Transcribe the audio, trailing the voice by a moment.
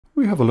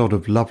We have a lot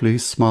of lovely,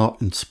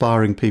 smart,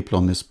 inspiring people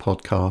on this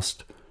podcast.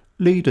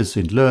 Leaders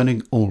in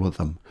learning, all of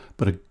them.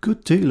 But a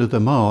good deal of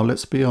them are,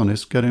 let's be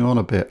honest, getting on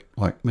a bit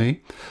like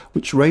me,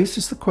 which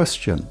raises the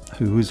question,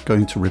 who is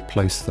going to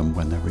replace them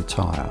when they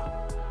retire?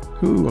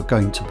 Who are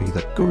going to be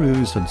the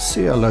gurus and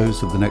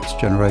CLOs of the next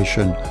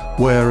generation?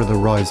 Where are the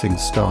rising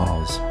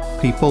stars?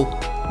 People,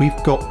 we've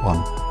got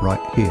one right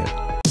here.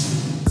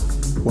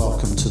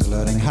 Welcome to The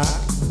Learning Hack,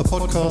 a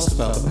podcast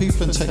about the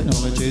people and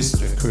technologies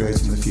that are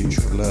creating the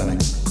future of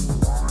learning.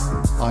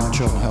 I'm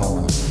John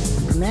Helmer.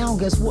 Now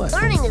guess what?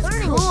 Learning is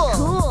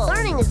cool.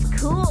 Learning is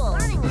cool.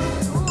 Learning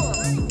is cool.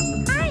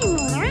 I'm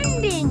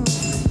learning.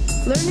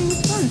 Learning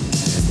is fun.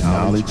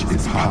 Knowledge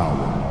is power.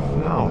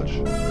 Knowledge.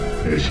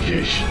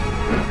 Education.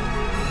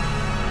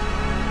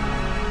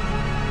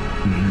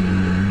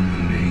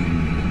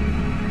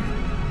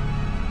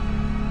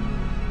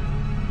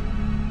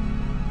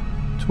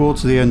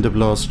 Towards the end of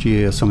last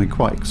year, something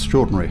quite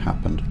extraordinary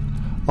happened.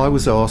 I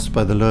was asked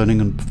by the Learning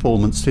and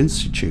Performance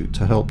Institute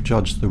to help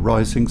judge the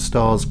Rising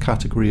Stars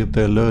category of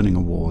their Learning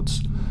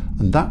Awards,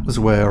 and that was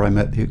where I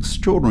met the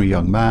extraordinary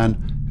young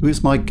man who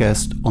is my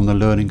guest on the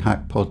Learning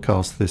Hack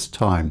podcast this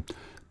time.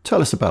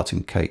 Tell us about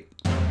him, Kate.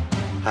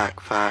 Hack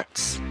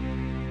facts.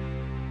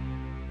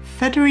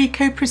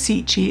 Federico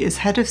Presicci is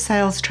Head of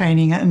Sales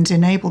Training and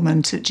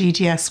Enablement at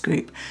GDS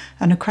Group,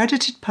 an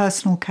accredited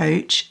personal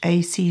coach,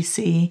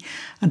 ACC,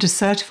 and a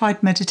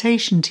certified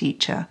meditation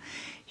teacher.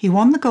 He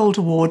won the Gold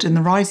Award in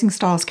the Rising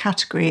Stars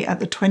category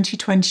at the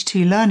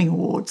 2022 Learning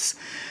Awards,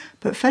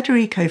 but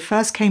Federico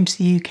first came to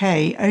the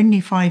UK only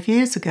 5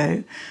 years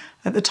ago.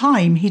 At the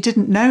time, he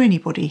didn't know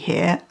anybody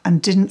here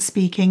and didn't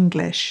speak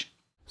English.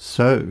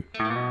 So,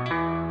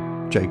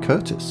 Jay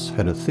Curtis,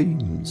 Head of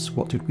Themes,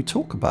 what did we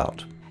talk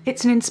about?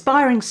 It's an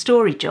inspiring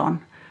story,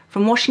 John.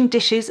 From washing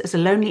dishes as a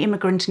lonely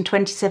immigrant in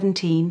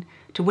 2017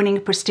 to winning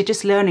a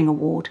prestigious learning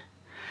award.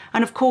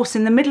 And of course,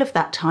 in the middle of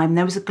that time,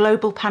 there was a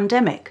global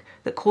pandemic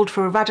that called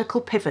for a radical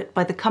pivot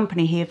by the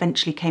company he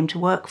eventually came to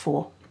work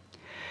for.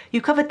 You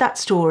covered that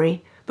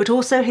story, but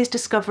also his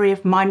discovery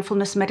of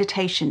mindfulness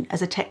meditation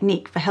as a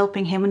technique for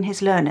helping him and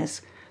his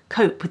learners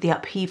cope with the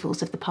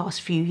upheavals of the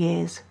past few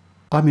years.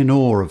 I'm in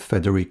awe of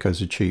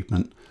Federico's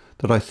achievement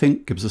that I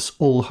think gives us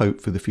all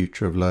hope for the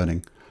future of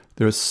learning.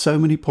 There are so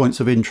many points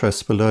of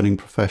interest for learning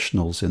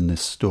professionals in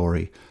this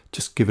story.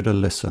 Just give it a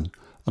listen,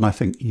 and I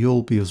think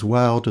you'll be as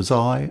wowed as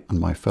I and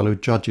my fellow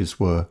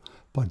judges were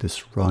by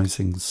this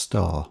rising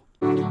star.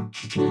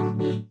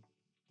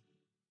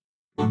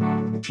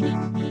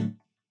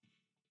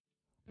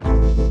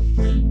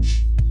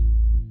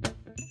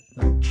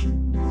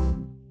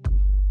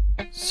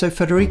 So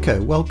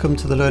Federico, welcome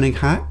to the Learning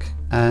Hack,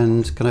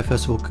 and can I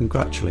first of all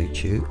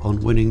congratulate you on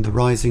winning the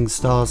Rising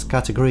Stars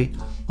category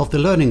of the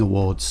Learning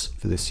Awards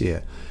for this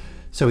year.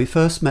 So we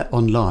first met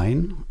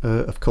online,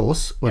 of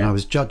course, when I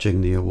was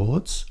judging the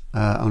awards,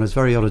 and I was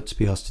very honoured to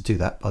be asked to do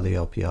that by the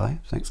LPI.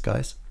 Thanks,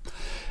 guys.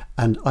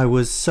 And I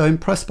was so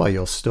impressed by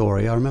your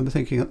story. I remember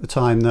thinking at the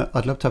time that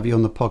I'd love to have you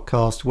on the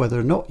podcast whether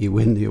or not you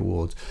win the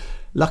awards.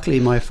 Luckily,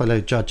 my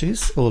fellow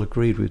judges all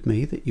agreed with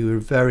me that you were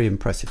a very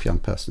impressive young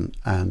person,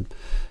 and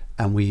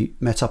we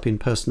met up in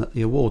person at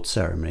the award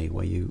ceremony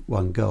where you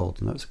won gold,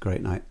 and that was a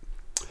great night.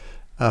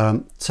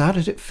 So how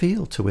did it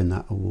feel to win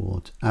that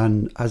award,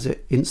 and has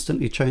it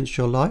instantly changed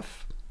your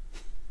life?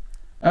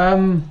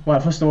 Well,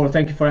 first of all,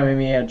 thank you for having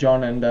me here,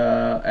 John, and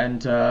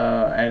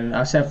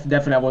I said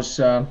definitely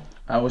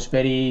I was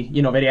very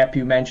happy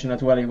you mentioned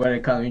that. Well, very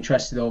kind of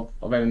interested of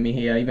having me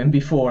here even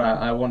before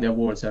I won the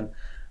awards, and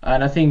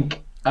I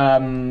think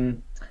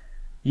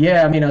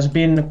it's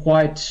been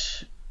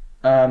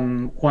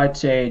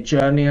quite a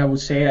journey, I would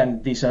say,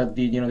 and these are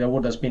the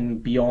award has been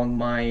beyond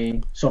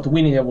my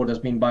winning the award has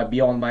been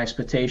beyond my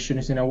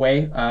expectations in a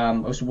way.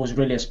 It was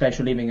really a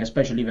special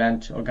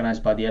event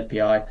organized by the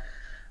LPI,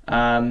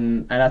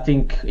 and I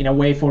think in a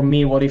way for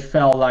me what it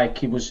felt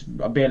like, it was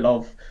a bit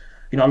of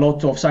a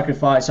lot of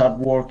sacrifice, hard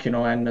work,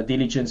 and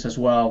diligence as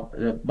well,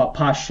 but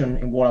passion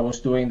in what I was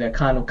doing. They're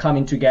kind of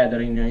coming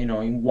together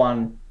in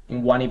one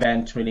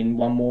event, really, in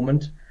one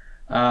moment.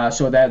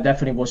 So that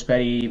definitely was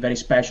very, very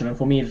special. And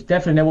for me,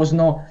 definitely there was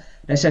no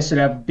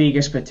necessarily a big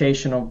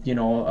expectation of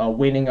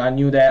winning. I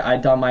knew that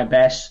I'd done my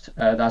best,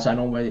 as I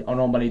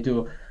normally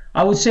do.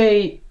 I would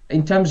say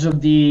in terms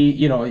of the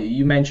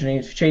you mentioned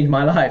it changed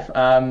my life.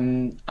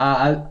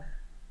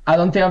 I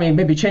don't think,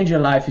 maybe changing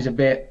your life is a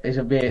bit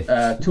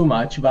too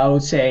much, but I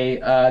would say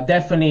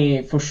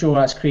definitely for sure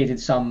has created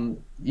some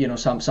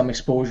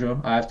exposure,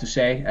 I have to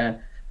say,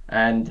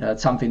 and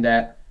something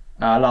that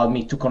allowed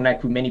me to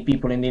connect with many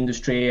people in the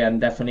industry, and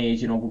definitely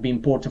will be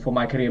important for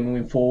my career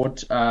moving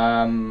forward.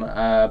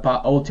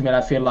 But ultimately,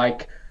 I feel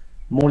like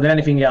more than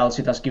anything else,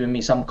 it has given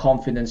me some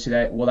confidence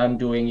that what I'm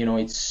doing,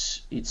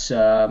 it's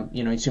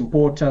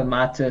important,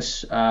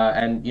 matters,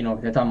 and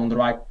that I'm on the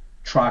right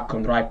track,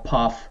 on the right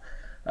path.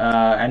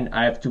 And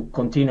I have to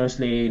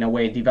continuously, in a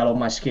way, develop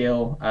my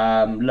skill,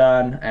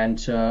 learn, and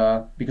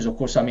because of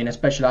course,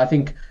 especially I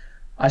think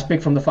I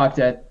speak from the fact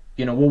that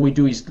what we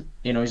do is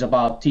is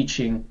about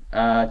teaching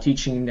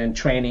and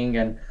training,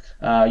 and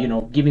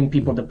giving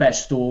people the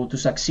best to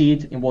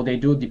succeed in what they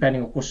do,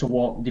 depending, of course, on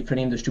what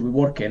different industry we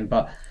work in.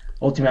 But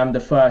ultimately, I'm the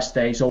first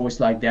that is always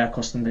like they're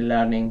constantly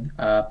learning,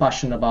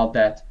 passionate about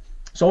that.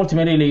 So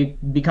ultimately,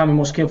 becoming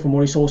more skillful,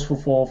 more resourceful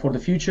for the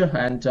future,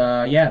 and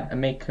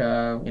and make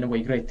in a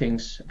way great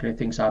things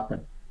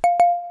happen.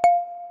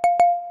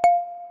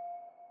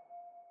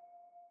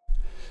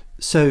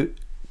 So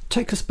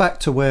take us back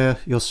to where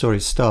your story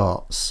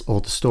starts,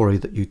 or the story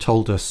that you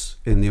told us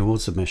in the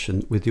awards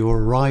submission, with your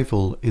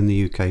arrival in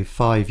the UK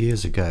 5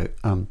 years ago.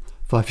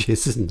 5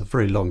 years isn't a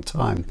very long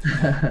time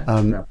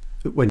No.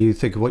 when you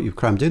think of what you've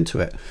crammed into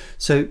it.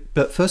 So,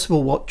 but first of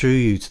all, what drew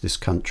you to this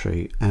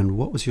country, and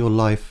what was your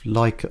life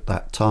like at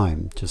that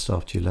time, just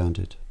after you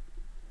landed?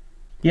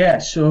 Yeah,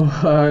 so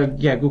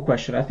good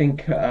question. I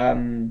think I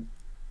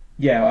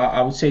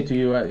would say to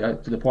you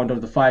to the point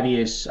of the 5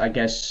 years, I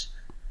guess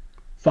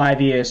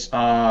 5 years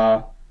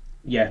are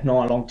not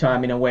a long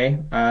time in a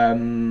way,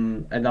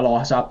 and a lot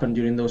has happened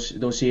during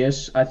those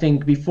years. I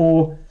think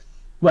before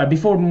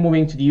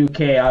moving to the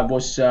UK, I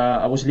was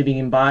living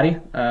in Bari,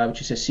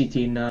 which is a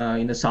city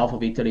in the south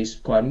of Italy. It's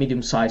quite a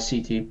medium-sized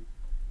city.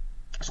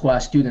 It's quite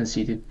a student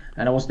city,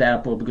 and I was there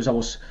because I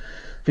was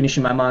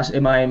finishing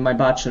my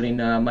bachelor in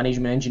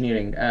management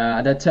engineering.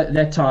 At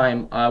that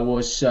time, I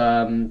was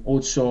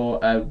also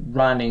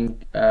running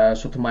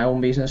sort of my own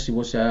business. It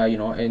was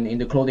in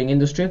the clothing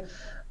industry.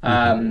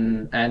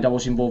 And I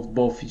was involved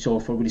both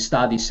for the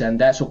studies and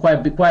that, so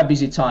quite a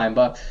busy time.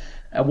 But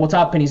what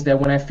happened is that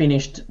when I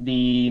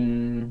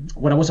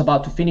was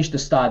about to finish the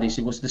studies,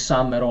 it was the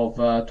summer of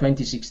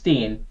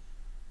 2016.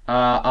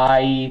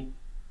 I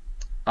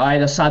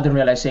had a sudden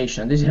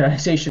realization. This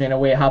realization, in a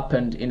way,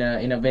 happened in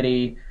a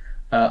very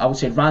I would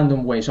say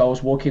random way. So I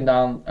was walking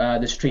down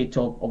the street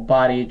of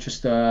Bari,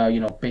 just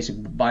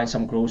basically buying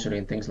some grocery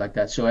and things like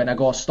that. So, and I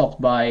got stopped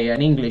by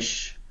an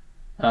English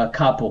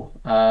couple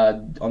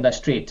on that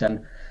street,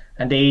 and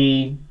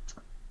they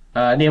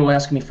were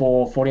asking me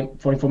for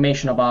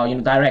information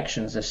about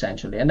directions,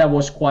 essentially. And that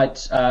was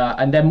quite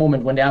and that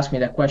moment when they asked me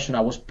that question,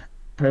 I was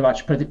pretty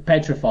much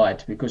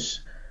petrified, because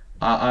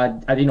I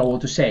didn't know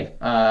what to say,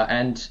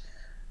 and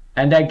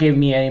that gave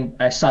me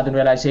a sudden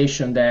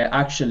realization that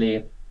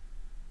actually,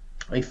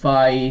 if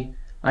I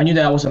knew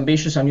that I was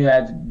ambitious, I knew I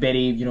had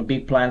very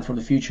big plan for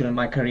the future in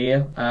my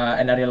career,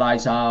 and I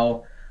realized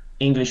how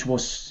English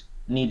was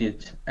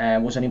needed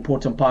and was an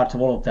important part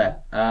of all of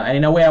that. And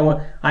in a way,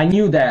 I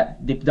knew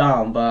that deep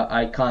down, but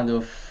I kind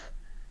of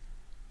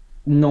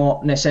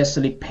not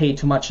necessarily paid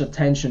too much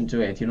attention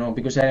to it,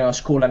 because at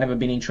school I've never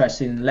been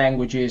interested in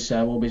languages.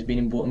 I've always been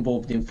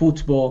involved in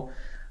football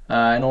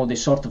and all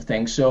this sort of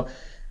things. So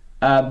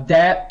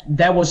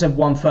that was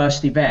one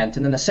first event,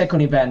 and then the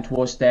second event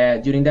was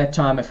that during that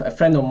time a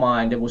friend of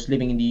mine that was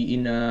living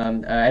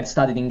had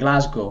studied in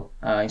Glasgow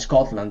in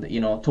Scotland,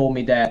 told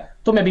me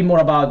a bit more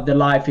about the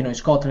life in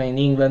Scotland and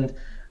England,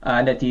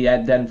 and that he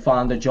had then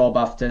found a job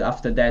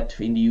after that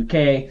in the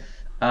UK,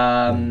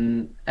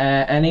 and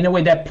in a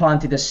way that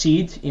planted a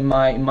seed in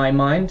my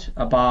mind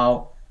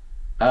about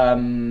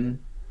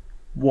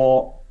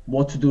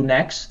what to do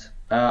next.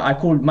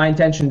 My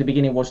intention in the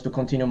beginning was to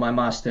continue my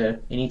master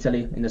in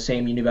Italy in the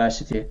same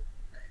university,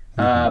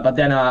 but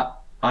then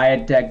I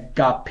had that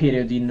gap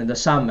period in the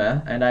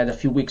summer, and I had a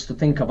few weeks to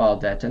think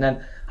about that. And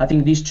then I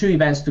think these two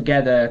events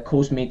together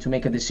caused me to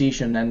make a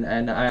decision,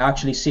 and I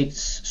actually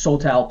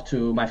sought help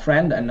to my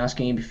friend and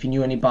asking him if he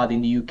knew anybody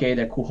in the UK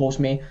that could host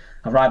me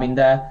arriving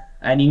there.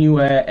 And he knew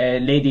a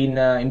lady in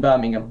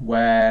Birmingham,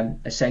 where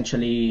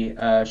essentially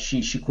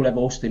she could have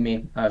hosted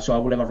me, so I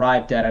would have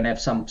arrived there and have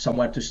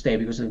somewhere to stay,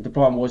 because the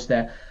problem was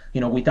that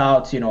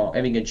without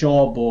having a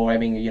job or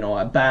having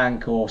a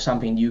bank or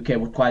something in the UK,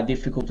 it was quite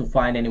difficult to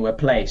find anywhere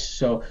place.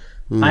 So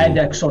I had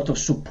that sort of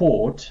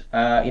support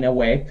in a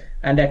way,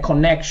 and that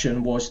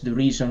connection was the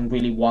reason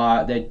really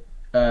why that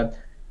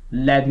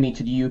led me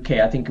to the UK.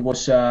 I think it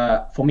was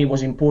for me it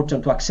was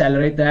important to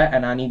accelerate that,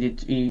 and I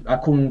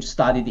couldn't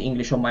study the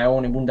English on my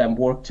own. It wouldn't have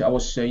worked. I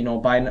was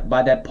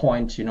by that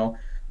point,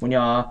 when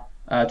you're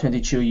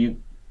 22, you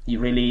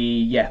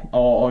really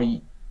or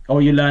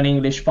you learn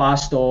English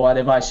fast, or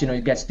otherwise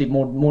it gets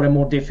more and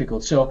more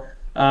difficult. So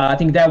I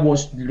think that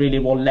was really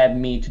what led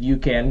me to the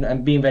UK.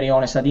 And being very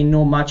honest, I didn't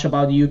know much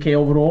about the UK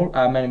overall.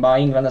 I mean, about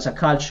England as a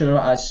culture,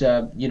 as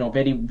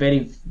very,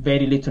 very,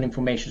 very little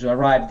information. So I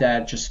arrived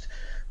there just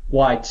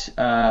quite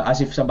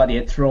as if somebody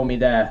had thrown me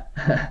there,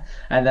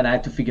 and then I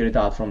had to figure it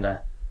out from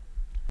there.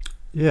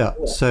 Yeah,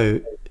 so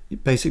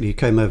basically you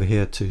came over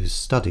here to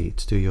study,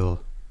 to do your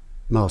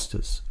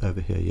masters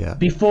over here. Yeah.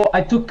 Before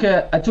I took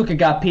a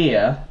gap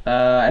year,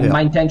 and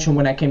my intention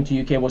when I came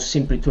to UK was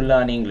simply to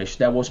learn English.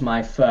 That was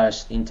my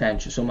first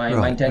intention. So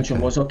my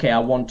intention was, okay, I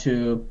want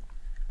to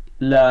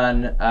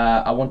learn,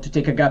 I want to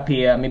take a gap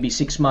year, maybe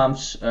 6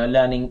 months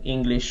learning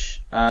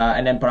English,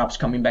 and then perhaps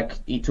coming back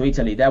to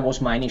Italy. That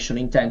was my initial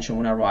intention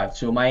when I arrived.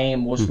 So my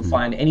aim was to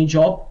find any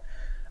job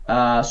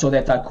so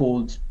that I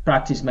could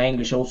practice my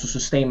English, also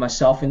sustain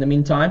myself in the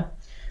meantime.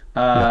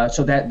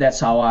 So that's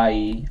how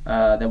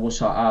that was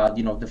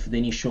the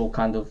initial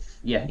kind of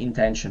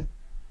intention.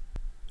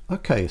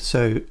 Okay,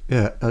 so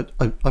yeah,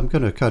 I'm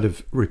going to kind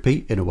of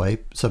repeat in a way.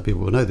 Some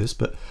people will know this,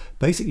 but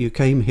basically, you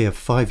came here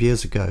 5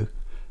 years ago,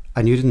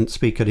 and you didn't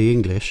speak any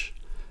English,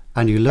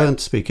 and you learned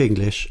to speak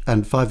English,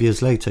 and 5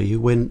 years later, you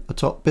win a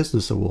top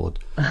business award.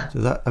 So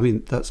that, I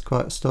mean, that's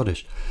quite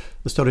astonishing.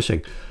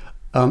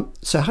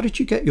 So how did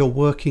you get your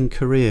working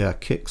career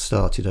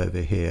kick-started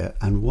over here,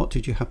 and what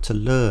did you have to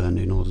learn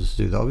in order to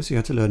do that? Obviously, you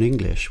had to learn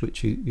English,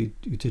 which you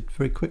did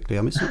very quickly.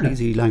 I mean, it's not an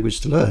easy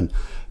language to learn,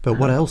 but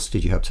what else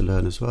did you have to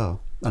learn as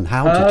well? And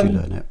how did you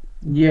learn it?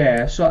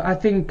 Yeah, so I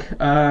think,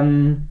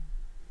 I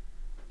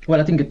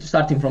think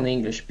starting from the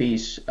English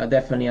piece,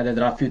 definitely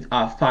there are a few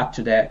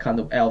factors that kind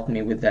of helped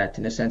me with that.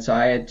 In a sense,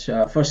 I had,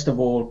 first of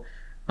all,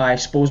 I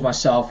exposed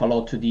myself a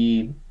lot to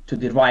the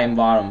right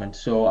environment.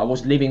 So I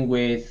was living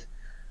with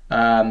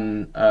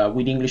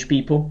English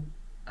people.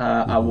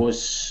 I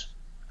was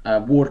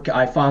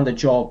I found a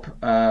job,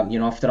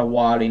 after a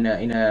while in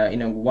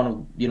a one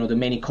of the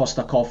many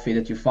Costa Coffee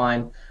that you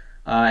find,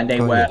 and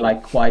they were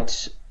like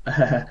quite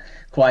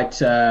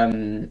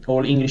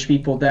all English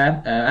people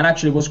there, and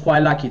actually was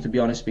quite lucky, to be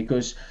honest,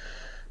 because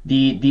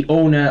the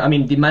owner, I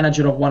mean the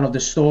manager of one of the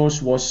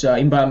stores was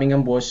in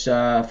Birmingham, was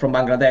from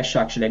Bangladesh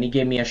actually, and he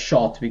gave me a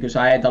shot because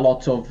I had a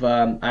lot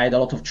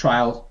of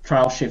trial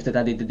shift that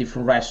I did at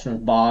different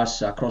restaurant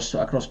bars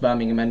across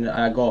Birmingham, and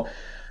I got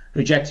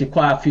rejected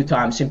quite a few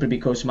times simply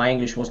because my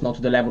English was not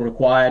to the level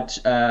required,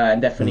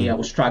 and definitely I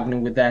was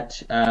struggling with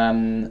that,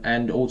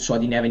 and also I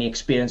didn't have any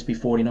experience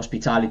before in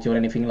hospitality or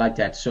anything like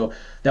that, so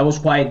that was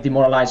quite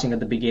demoralizing at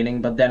the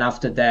beginning. But then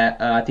after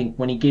that, I think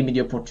when he gave me the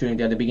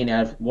opportunity at the beginning,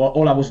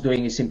 all I was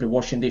doing is simply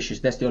washing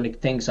dishes. That's the only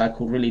things I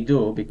could really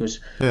do,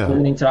 because I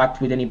couldn't interact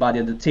with anybody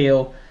at the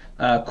till,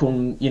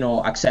 couldn't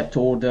accept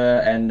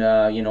order, and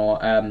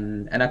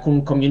and I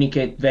couldn't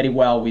communicate very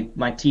well with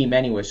my team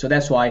anyway, so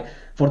that's why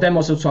for them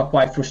was also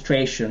quite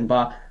frustration.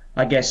 But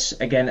I guess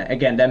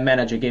again that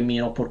manager gave me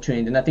an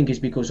opportunity, and I think it's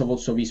because of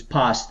also his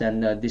past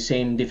and the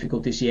same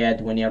difficulties he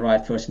had when he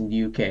arrived first in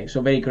the UK,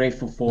 so very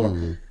grateful for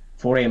him.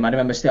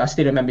 I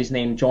still remember his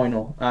name,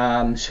 Joino.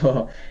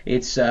 So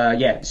it's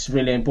it's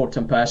really an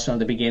important person at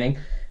the beginning.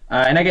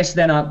 And I guess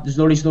then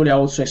slowly I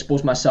also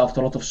exposed myself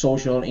to a lot of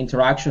social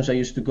interactions. I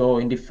used to go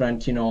in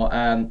different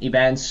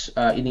events.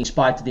 In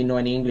spite I didn't know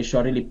any English, so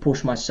I really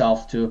pushed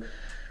myself to,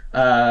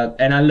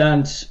 and I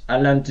learned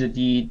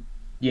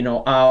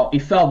how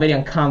it felt very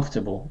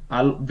uncomfortable,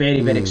 very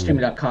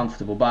extremely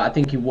uncomfortable. But I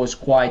think it was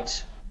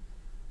quite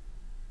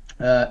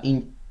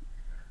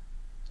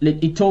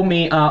it told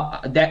me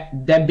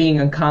that being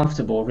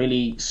uncomfortable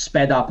really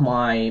sped up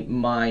my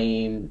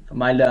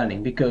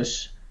learning,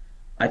 because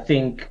I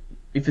think,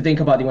 if you think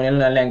about it, when you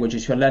learn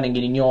languages, you're learning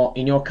it in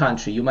your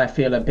country, you might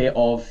feel a bit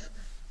of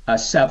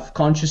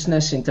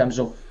self-consciousness in terms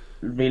of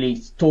really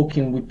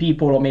talking with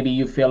people, or maybe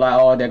you feel like,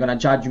 oh, they're gonna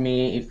judge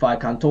me if I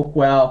can't talk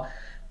well,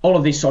 all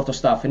of this sort of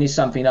stuff. And it's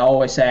something I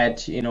always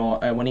had,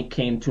 when it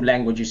came to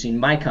languages in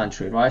my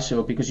country, right?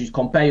 So because you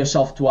compare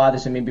yourself to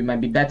others and maybe might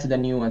be better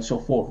than you and so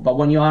forth. But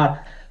when you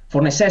are,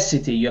 for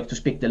necessity, you have to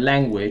speak the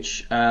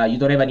language, you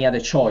don't have any other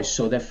choice.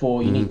 So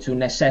therefore you need to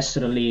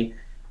necessarily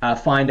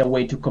find a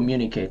way to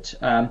communicate.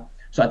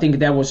 So I think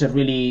that was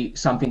really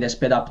something that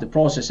sped up the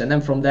process. And then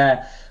from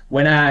there,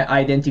 when I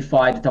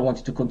identified that I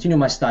wanted to continue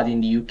my study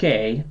in the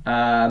UK,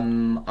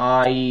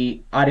 I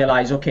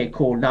realized, okay,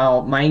 cool.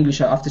 Now my English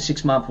after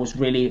 6 months was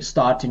really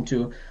starting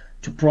to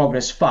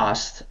progress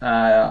fast.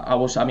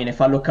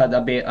 If I look at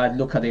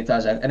it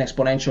as an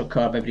exponential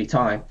curve every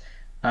time.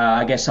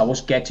 I guess I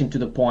was getting to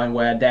the point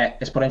where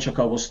that exponential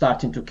curve was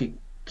starting to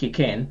kick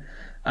in.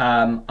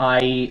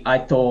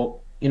 I thought,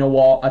 you know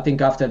what, I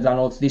think after I've done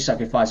all this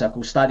sacrifice, I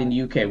could study in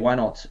the UK, why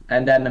not?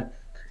 And then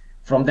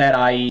from there,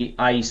 I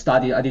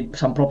did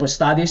some proper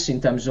studies in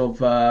terms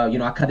of,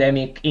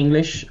 academic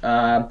English,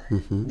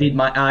 did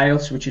my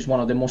IELTS, which is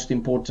one of the most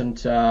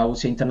important, I would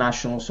say,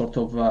 international sort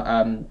of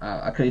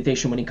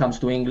accreditation when it comes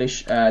to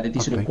English, that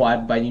is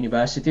required by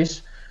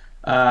universities.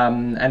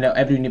 And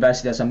every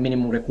university has a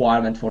minimum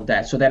requirement for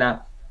that. So then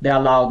they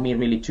allowed me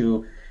really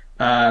to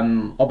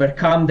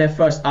overcome the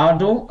first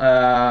hurdle,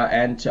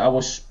 and I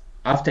was,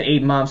 after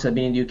 8 months I've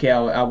been in the UK,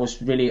 I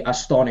was really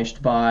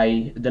astonished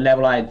by the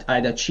level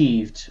I'd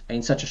achieved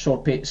in such a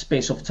short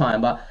space of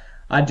time. But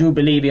I do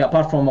believe,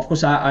 apart from, of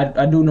course,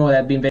 I do know that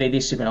I've been very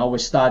disciplined. I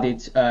always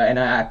studied, and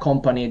I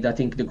accompanied, I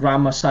think, the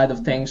grammar side of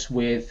things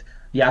with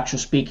the actual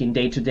speaking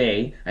day to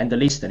day and the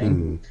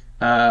listening.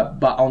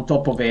 But on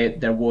top of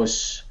it, there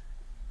was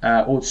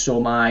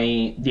also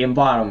the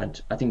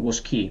environment, I think,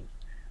 was key.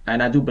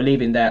 And I do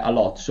believe in that a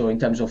lot. So in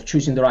terms of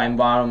choosing the right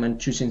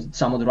environment, choosing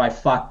some of the right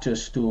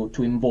factors to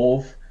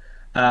involve,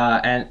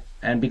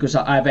 and because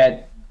I've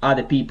had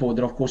other people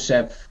that, of course,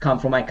 have come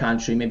from my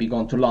country, maybe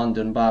gone to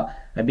London, but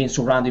have been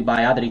surrounded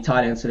by other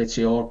Italians, let's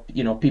say, or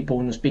people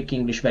who speak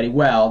English very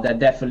well, that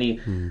definitely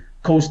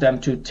caused them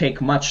to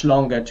take much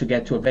longer to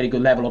get to a very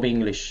good level of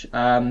English.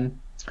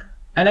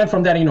 And then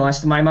from there,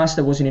 my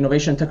master was in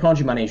innovation and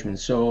technology management.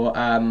 So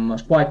I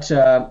was quite,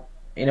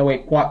 in a way,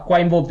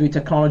 quite involved with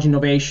technology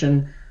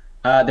innovation.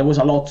 There was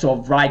a lot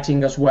of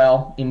writing as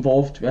well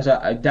involved, because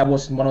that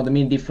was one of the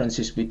main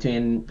differences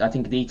between, I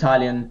think, the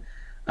Italian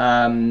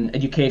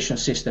education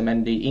system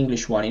and the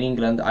English one. In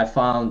England, I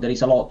found there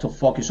is a lot of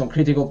focus on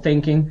critical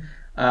thinking,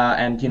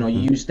 and you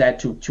use that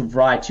to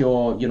write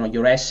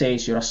your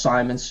essays, your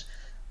assignments,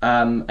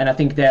 and I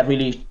think that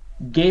really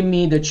gave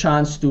me the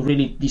chance to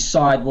really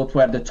decide what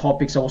were the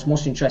topics I was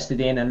most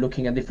interested in and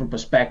looking at different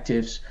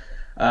perspectives.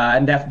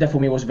 And that for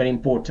me was very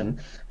important.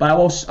 But I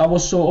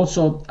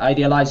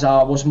realized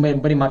I was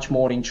very much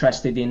more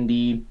interested in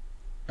the,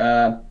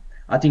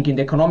 I think, in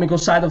the economical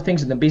side of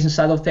things and the business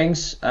side of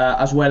things,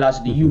 as well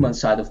as the human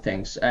side of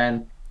things.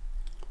 And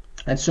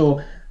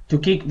so to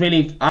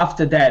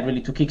after that,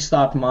 to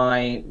kickstart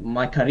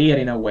my career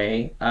in a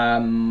way,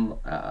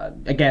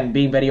 again,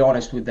 being very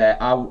honest with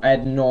that, I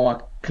had no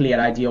clear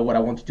idea where I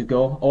wanted to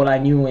go. All I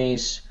knew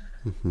is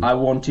I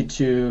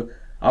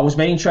was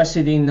very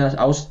interested in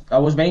I was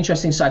very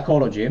interested in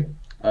psychology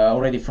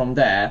already from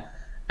there,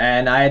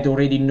 and I had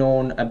already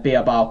known a bit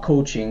about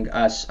coaching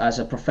as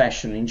a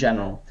profession in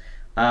general.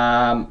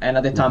 And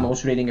at the time I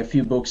was reading a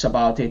few books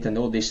about it and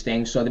all these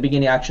things. So at the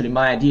beginning, actually,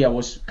 my idea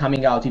was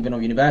coming out even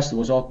of university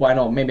was, oh, why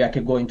not? Maybe I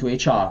could go into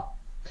HR,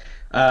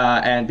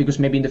 and because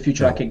maybe in the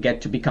future I could get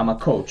to become a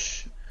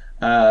coach.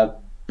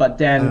 But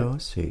then, I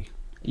see.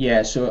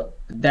 Yeah. So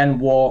then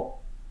what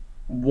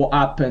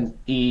happened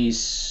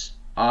is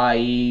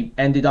I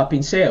ended up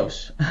in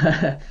sales.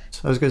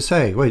 So I was going to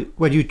say,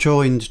 when you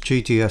joined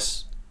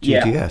GDS,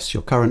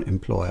 your current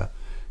employer,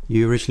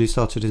 you originally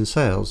started in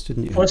sales,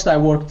 didn't you? First I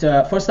worked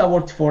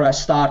for a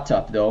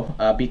startup, though,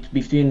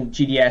 between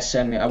GDS,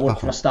 and I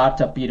worked for a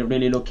startup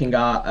really looking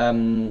at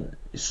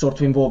sort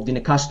of involved in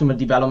a customer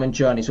development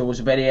journey. So it was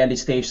a very early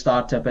stage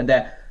startup, and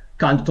that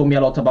kind of taught me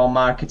a lot about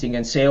marketing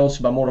and sales,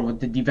 but more of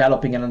the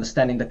developing and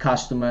understanding the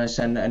customers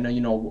and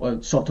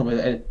sort of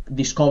a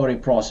discovery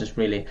process,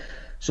 really.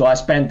 So I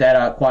spent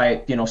there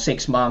quite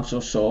 6 months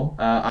or so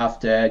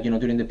after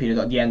during the period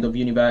at the end of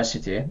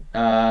university,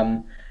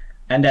 and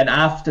then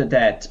after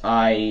that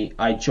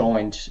I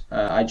joined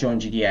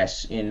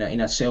GDS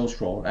in a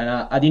sales role, and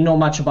I didn't know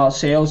much about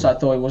sales. I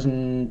thought it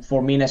wasn't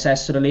for me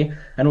necessarily,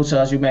 and also,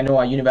 as you may know,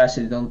 at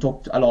university they don't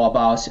talk a lot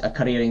about a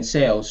career in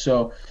sales.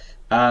 So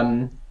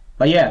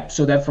but yeah,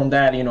 so then from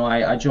there,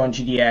 I joined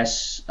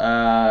GDS,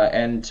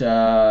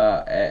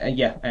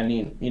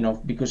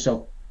 because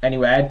of,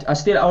 anyway, I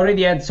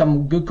already had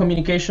some good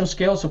communication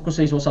skills. Of course,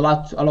 this was a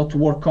lot to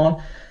work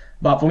on,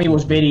 but for me it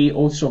was very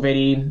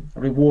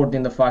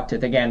rewarding, the fact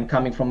that, again,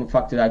 coming from the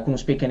fact that I couldn't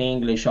speak any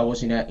English, I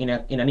was in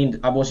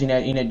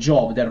a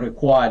job that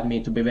required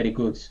me to be very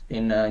good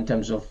in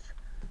terms of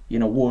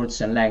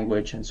words and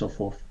language and so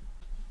forth.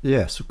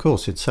 Yes, of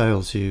course. In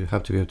sales, you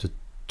have to be able to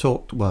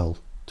talk well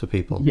to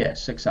people.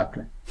 Yes,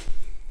 exactly.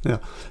 Yeah.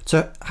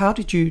 So how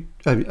did you,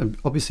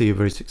 obviously you're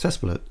very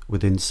successful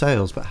within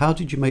sales, but how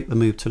did you make the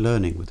move to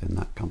learning within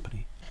that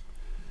company?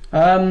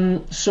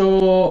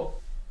 So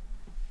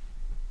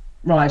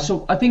I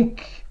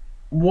think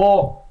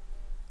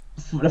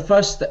the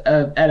first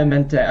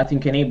element that I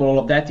think enabled all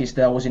of that is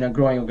that I was in a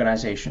growing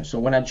organization. So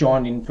when I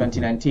joined in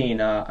 2019,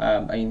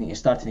 I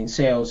started in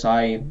sales.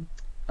 I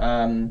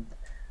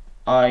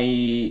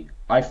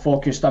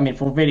focused, for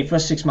the very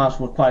first 6 months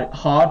were quite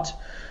hard,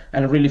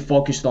 and really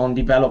focused on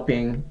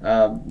developing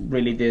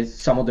really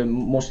some of the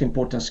most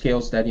important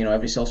skills that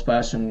every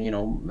salesperson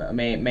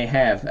may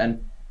have.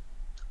 And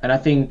I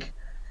think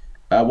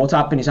what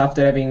happened is,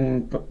 after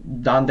having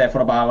done that for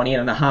about 1.5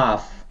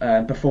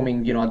 years,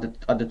 performing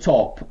at the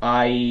top,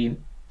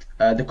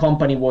 the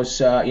company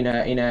was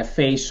in a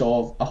phase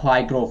of a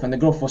high growth, and the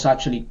growth was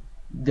actually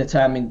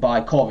determined by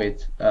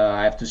COVID,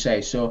 I have to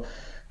say. So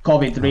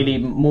COVID really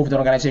moved the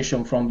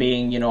organization from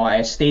being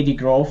a steady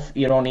growth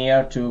year on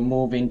year to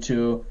move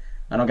into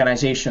an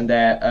organization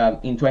that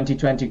in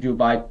 2020 grew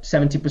by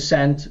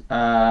 70%,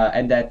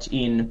 and that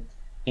in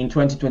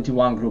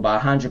 2021 grew by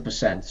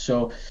 100%.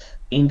 So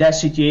in that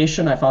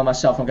situation, I found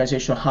myself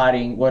organization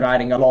hiring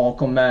a lot of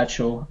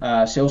commercial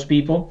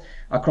salespeople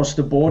across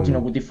the board,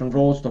 with different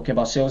roles, talking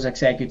about sales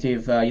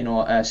executive,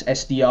 as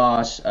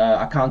SDRs,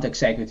 account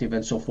executive,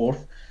 and so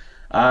forth.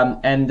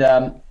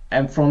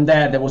 And from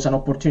there was an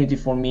opportunity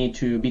for me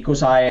to,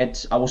 because I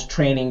was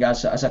training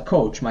as a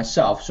coach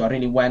myself, so I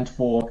really went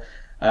for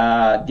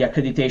the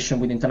accreditation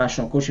with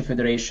International Coaching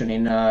Federation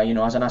in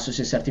as an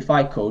associate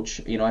certified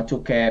coach. I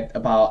took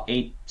about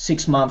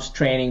 6 months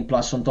training,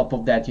 plus on top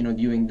of that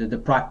doing the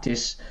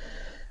practice.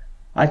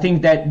 I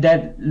think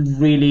that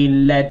really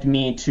led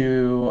me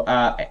to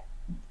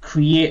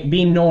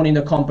being known in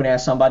the company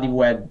as somebody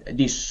who had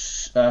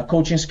this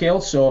coaching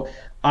skills. So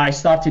I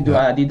started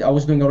I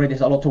was doing already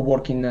a lot of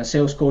work in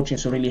sales coaching,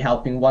 so really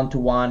helping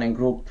one-to-one and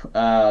group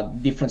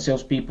different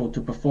salespeople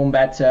to perform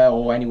better,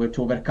 or anyway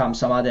to overcome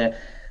some other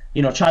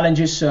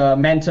challenges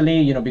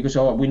mentally, because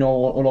we know,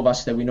 all of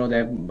us, that we know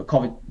the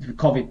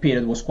COVID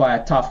period was quite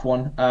a tough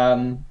one.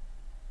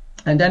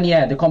 And then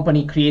the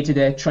company created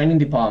a training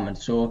department.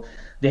 So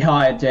they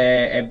hired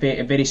a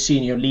very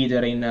senior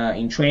leader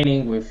in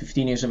training with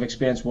 15 years of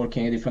experience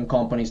working at different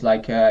companies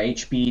like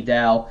HP,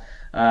 Dell,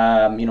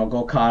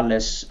 Go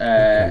Carless,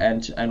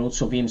 and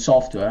also Vim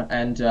software,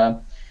 and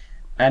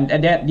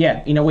that,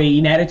 yeah, in a way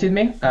inherited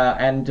me,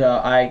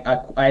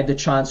 I had the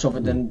chance over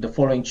the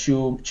following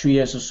two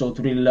years or so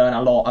to really learn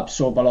a lot,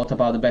 absorb a lot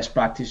about the best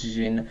practices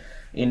in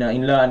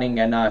learning,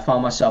 and I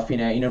found myself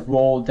in a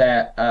role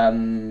that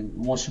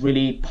was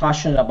really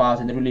passionate about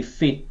and really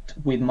fit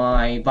with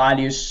my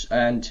values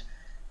and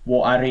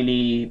what I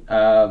really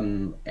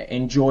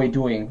enjoy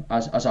doing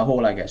as a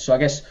whole, I guess. So I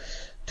guess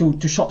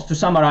to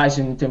summarize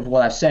in terms of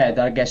what I've said,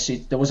 I guess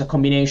there was a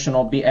combination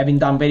of having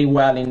done very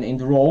well in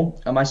the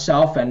role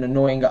myself, and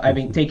knowing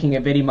having taken a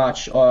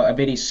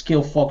very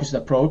skill focused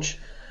approach,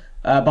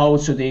 but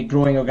also the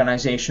growing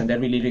organization that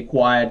really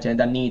required and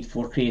the need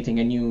for creating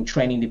a new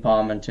training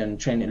department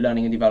and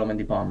learning and development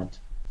department.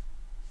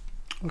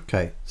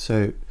 Okay,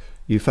 so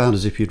you found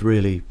as if you'd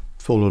really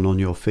fallen on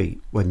your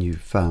feet when you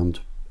found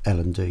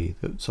L&D.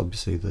 That's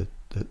obviously the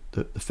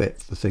fit,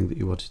 the thing that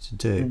you wanted to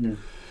do.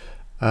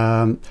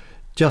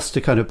 Just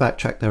to kind of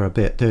backtrack there a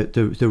bit,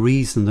 the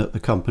reason that the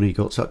company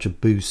got such a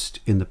boost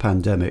in the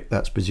pandemic,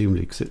 that's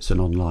presumably because it's an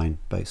online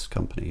based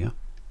company, yeah?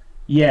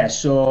 Yeah,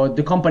 so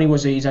the company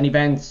is an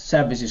event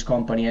services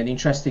company, and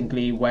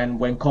interestingly, when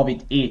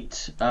COVID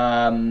hit,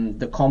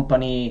 the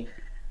company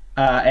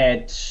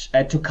had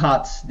to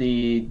cut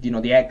the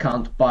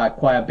headcount by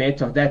quite a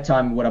bit. At that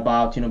time, we were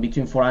about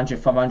between 400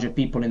 500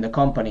 people in the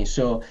company.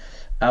 So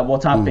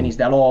what happened is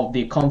that a lot of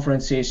the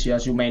conferences,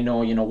 as you may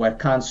know, were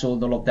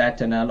cancelled, all of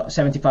that, and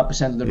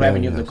 75% of the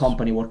revenue of the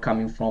company were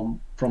coming from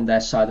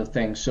that side of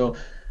things. So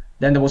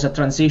then there was a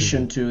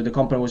transition to the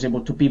company was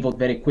able to pivot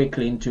very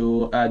quickly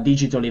into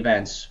digital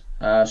events,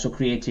 so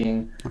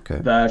creating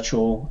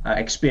virtual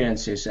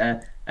experiences,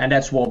 and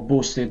that's what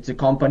boosted the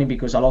company,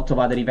 because a lot of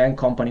other event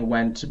company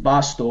went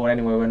bust or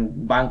anyway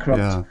went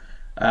bankrupt.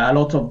 A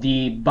lot of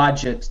the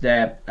budget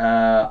that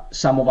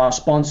some of our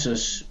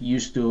sponsors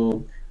used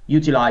to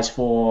utilize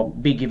for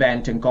big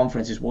event and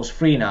conferences was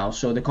free now,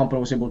 so the company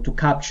was able to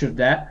capture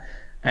that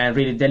and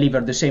really deliver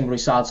the same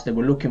results they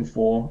were looking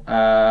for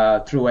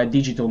through a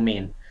digital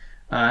mean.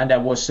 And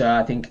that was,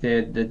 I think,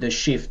 the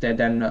shift that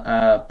then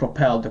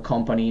propelled the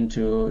company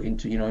into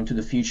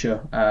the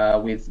future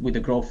with the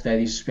growth that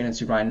is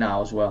experiencing right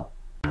now as well.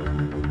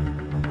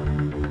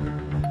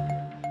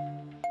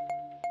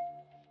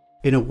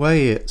 In a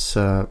way, it's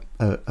a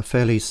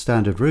fairly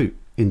standard route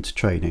into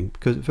training,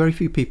 because very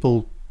few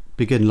people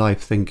begin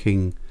life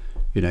thinking,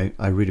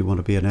 I really want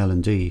to be an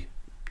L&D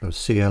or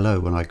CLO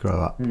when I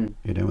grow up,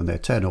 when they're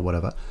 10 or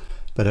whatever.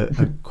 But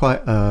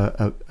quite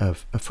a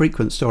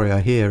frequent story I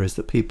hear is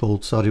that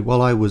people started,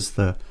 well, I was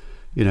the,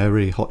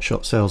 really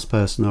hotshot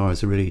salesperson, or I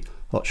was a really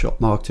hotshot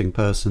marketing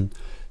person,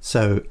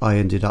 so I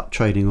ended up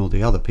training all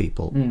the other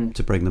people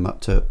to bring them up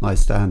to my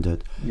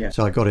standard. Yeah.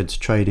 So I got into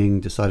training,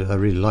 decided I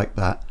really liked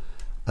that,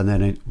 and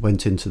then it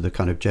went into the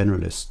kind of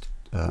generalist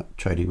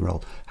training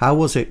role. How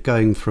was it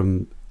going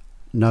from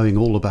knowing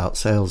all about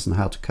sales and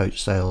how to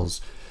coach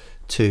sales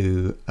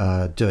to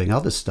doing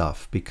other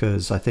stuff?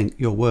 Because I think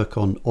your work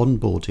on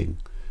onboarding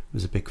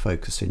was a big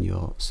focus in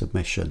your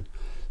submission.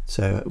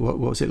 So what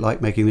was it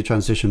like making the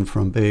transition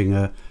from being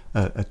a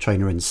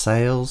trainer in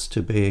sales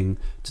to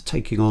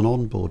taking on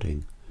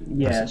onboarding?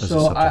 Yeah,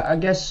 so I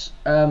guess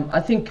I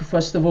think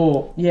first of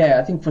all,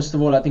 I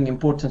think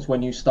important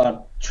when you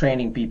start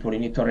training people, you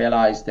need to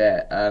realize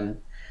that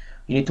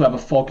you need to have a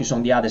focus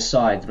on the other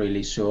side,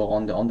 really. So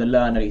on the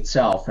learner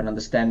itself, and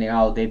understanding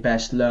how they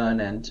best learn,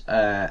 and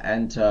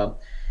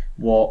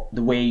what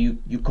the way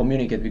you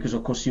communicate, because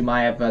of course you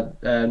might have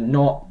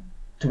not.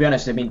 To be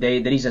honest, I mean,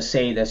 there is a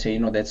say that say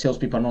that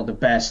salespeople are not the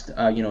best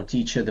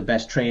teacher, the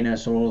best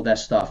trainers, or all that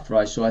stuff,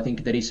 right? So I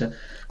think there is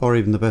or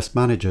even the best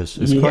managers.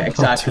 It's quite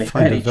hard to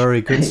find a very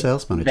good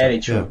sales manager. Very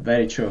true,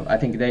 very true. I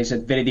think there is a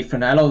very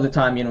different. A lot of the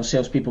time,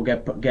 salespeople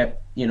get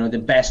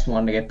the best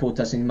one. They get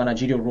put us in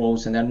managerial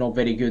roles, and they're not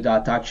very good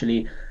at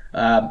actually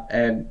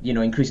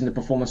increasing the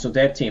performance of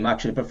their team.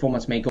 Actually,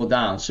 performance may go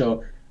down.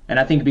 So. And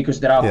I think because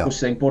there are, of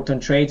course,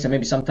 important traits, and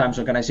maybe sometimes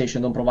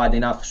organizations don't provide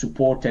enough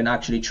support and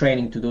actually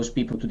training to those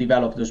people to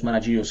develop those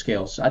managerial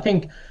skills. I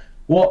think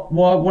what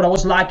I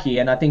was lucky,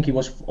 and I think it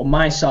was on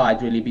my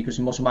side really, because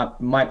it was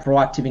my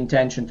proactive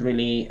intention to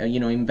really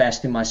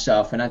invest in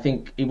myself, and I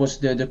think it was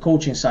the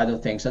coaching side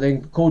of things. I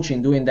think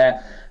coaching, doing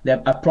a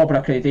proper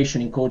accreditation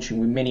in coaching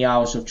with many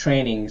hours of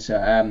trainings,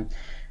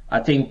 I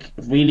think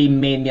really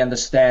made me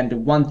understand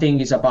one thing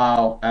is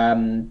about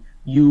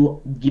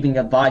you giving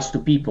advice to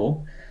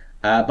people.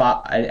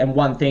 And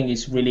one thing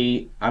is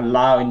really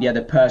allowing the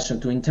other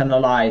person to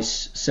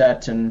internalize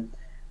certain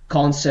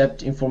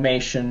concept,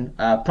 information,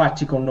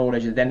 practical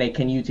knowledge that then they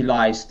can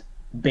utilize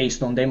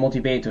based on their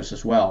motivators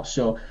as well.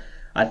 So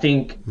I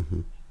think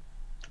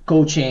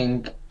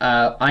coaching,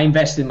 I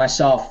invested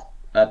myself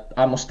at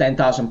almost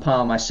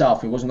 £10,000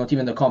 myself. It was not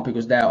even the company,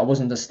 because I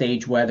wasn't the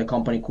stage where the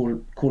company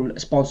could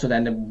sponsor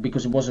them,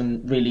 because it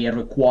wasn't really a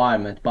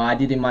requirement. But I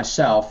did it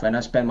myself, and I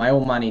spent my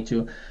own money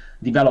to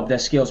develop their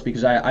skills,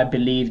 because I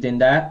believed in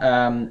that,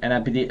 and I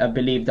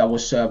believed I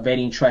was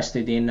very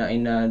interested in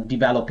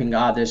developing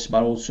others,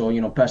 but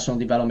also personal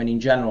development in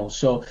general.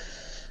 So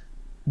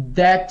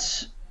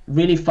that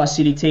really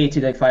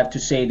facilitated, if I have to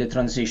say, the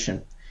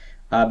transition.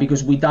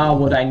 Because without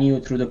what I knew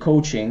through the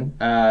coaching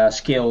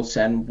skills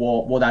and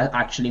what that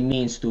actually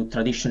means to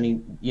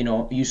traditionally,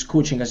 use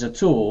coaching as a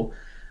tool,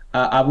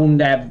 I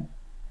wouldn't have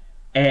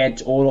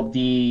had all of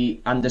the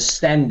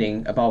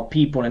understanding about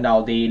people and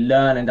how they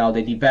learn and how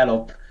they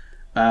develop,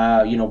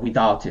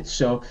 without it.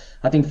 So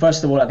I think,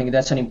 first of all, I think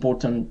that's an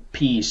important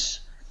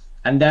piece.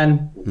 And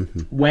then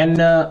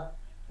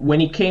when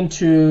it came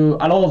to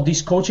a lot of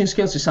these coaching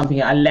skills, is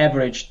something I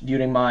leveraged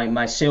during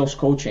my sales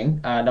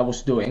coaching that I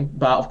was doing.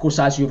 But of course,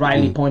 as you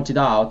rightly pointed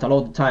out, a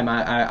lot of the time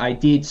I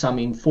did some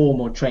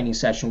informal training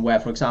session where,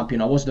 for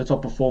example, I was the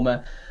top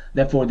performer.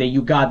 Therefore,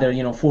 you gather,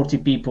 40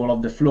 people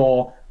off the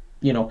floor,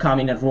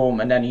 come in a room,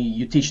 and then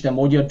you teach them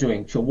what you're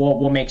doing. So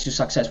what makes you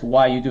successful?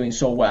 Why are you doing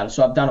so well?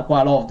 So I've done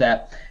quite a lot of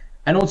that.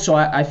 And also,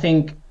 I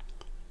think,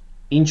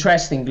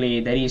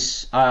 interestingly, there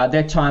is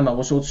that time I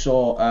was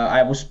also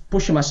I was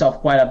pushing myself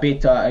quite a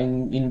bit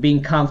in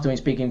being comfortable in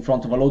speaking in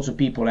front of loads of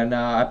people, and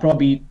I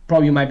probably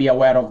you might be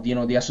aware of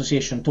the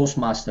association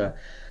Toastmaster,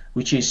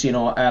 which is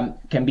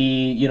can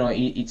be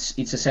it's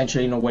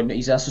essentially when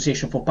it's an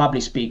association for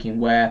public speaking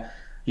where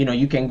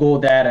you can go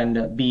there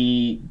and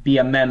be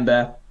a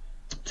member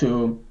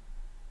to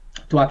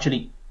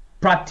actually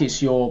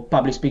practice your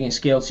public speaking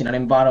skills in an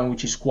environment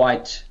which is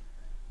quite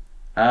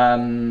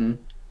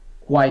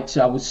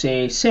I would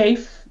say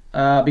safe,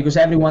 because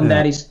everyone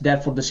there is there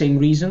for the same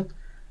reason.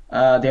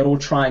 They're all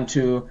trying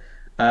to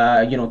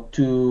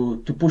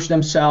to push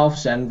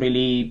themselves and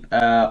really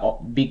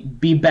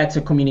be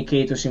better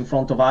communicators in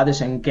front of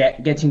others, and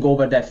getting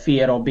over that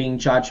fear of being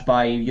judged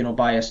by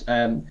by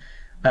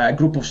a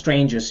group of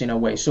strangers in a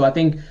way. So I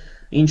think,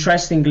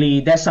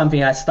 interestingly, that's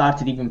something I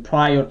started even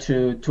prior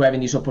to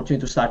having this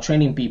opportunity to start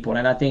training people.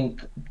 And I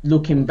think,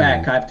 looking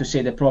back, I have to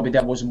say that probably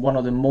that was one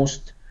of the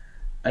most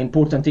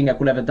important thing I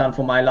could have done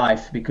for my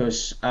life,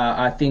 because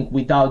I think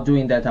without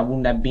doing that I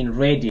wouldn't have been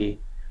ready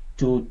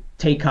to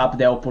take up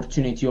the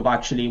opportunity of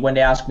actually, when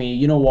they asked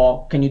me,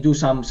 what, can you do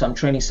some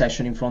training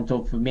session in front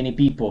of many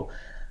people,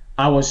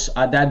 I was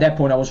at that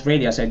point I was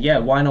ready. I said, yeah,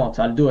 why not,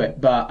 I'll do it.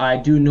 But I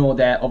do know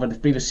that over the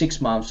previous 6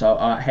 months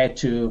I had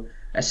to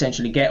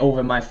essentially get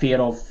over my fear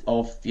of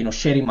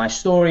sharing my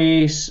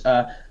stories,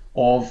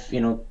 of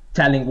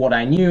telling what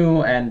I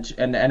knew, and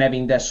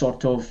having that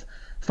sort of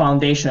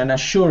foundation and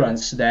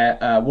assurance that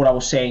what I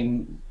was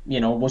saying,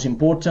 was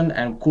important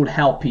and could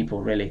help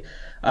people really.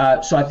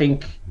 So I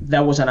think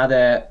that was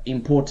another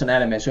important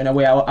element. So in a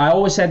way, I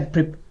always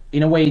had,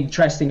 in a way,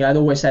 interesting, I'd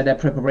always had that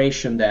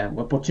preparation there.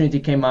 Opportunity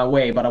came my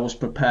way, but I was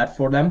prepared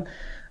for them.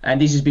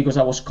 And this is because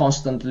I was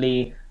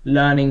constantly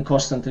learning,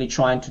 constantly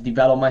trying to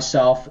develop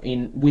myself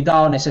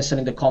without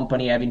necessarily the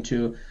company having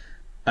to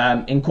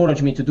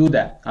encourage me to do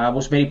that. I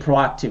was very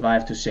proactive, I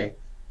have to say.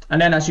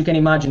 And then, as you can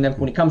imagine, then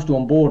when it comes to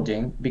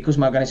onboarding, because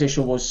my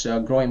organization was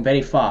growing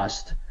very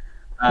fast.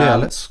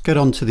 Let's get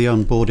on to the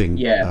onboarding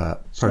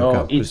program.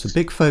 So it's a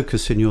big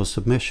focus in your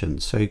submission.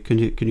 So can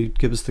you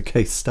give us the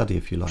case study,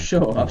 if you like?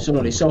 Sure,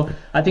 absolutely. So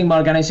I think my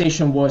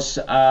organization was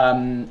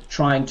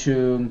trying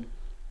to,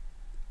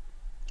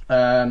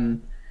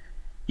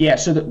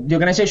 so the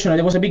organization,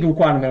 there was a big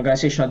requirement in the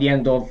organization at the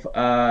end of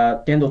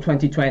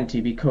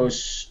 2020,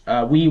 because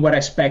we were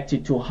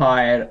expected to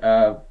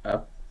hire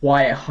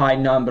quite a high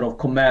number of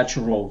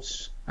commercial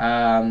roles.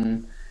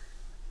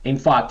 In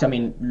fact, I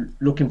mean,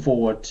 looking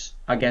forward,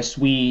 I guess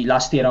we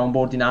last year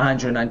onboarded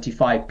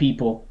 195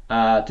 people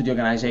to the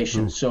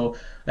organization. So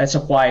that's a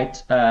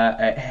quite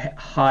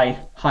high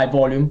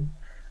volume.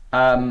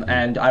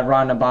 And I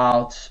ran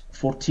about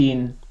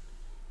 14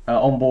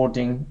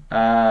 onboarding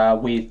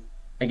with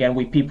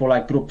people,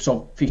 like groups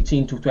of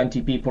 15 to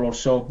 20 people or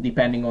so,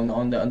 depending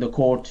on the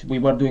court. We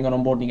were doing an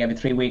onboarding every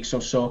 3 weeks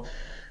or so.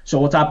 So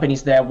what happened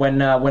is that when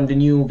the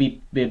new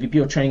VP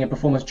of Training and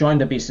Performance joined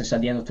the business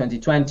at the end of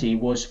 2020,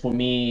 was for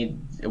me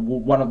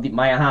one of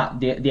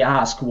the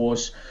ask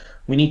was,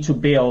 we need to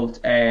build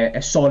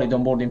a solid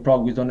onboarding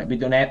program. We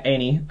don't have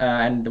any,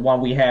 and the one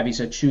we have is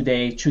a 3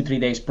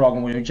 days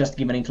program where we just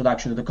give an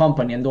introduction to the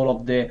company, and all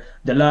of the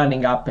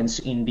learning happens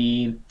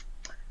I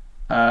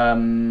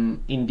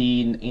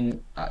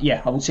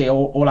would say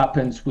all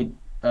happens with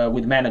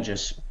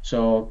managers.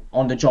 So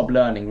on the job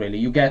learning, really,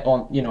 you get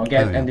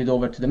handed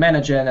over to the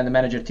manager, and then the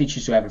manager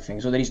teaches you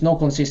everything. So there is no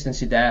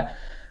consistency there,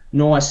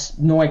 no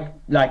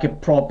like a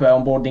proper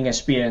onboarding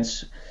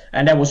experience,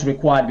 and that was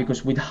required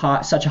because with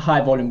such a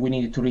high volume we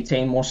needed to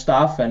retain more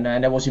staff, and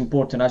that was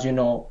important. As you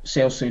know,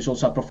 sales is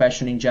also a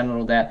profession in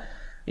general that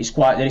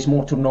there is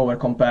more turnover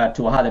compared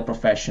to other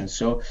professions.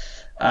 So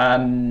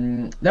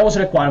that was a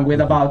requirement. We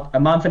had about a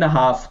month and a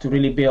half to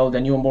really build a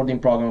new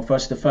onboarding program.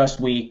 The first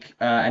week,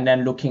 and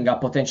then looking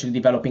at potentially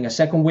developing a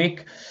second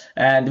week.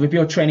 And the VP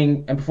of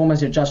Training and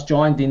Performance that just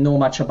joined didn't know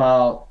much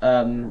about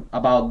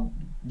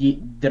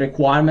the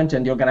requirement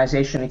and the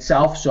organization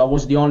itself. So I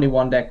was the only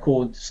one that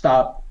could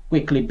start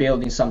quickly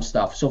building some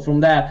stuff. So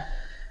from there,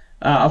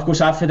 Of course,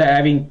 after that,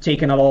 having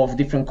taken a lot of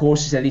different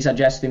courses that he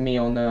suggested me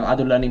on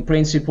other learning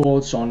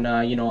principles, on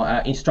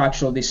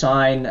instructional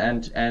design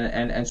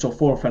and so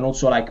forth, and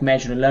also like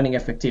measuring learning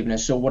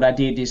effectiveness. So what I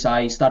did is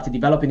I started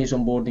developing this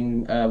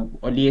onboarding,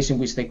 liaising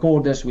with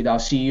stakeholders, with our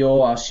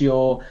CEO, our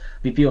CO,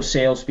 VP of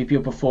Sales, VP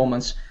of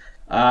Performance,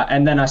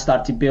 and then I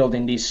started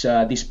building this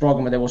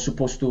program that was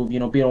supposed to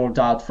be rolled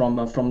out from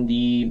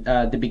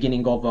the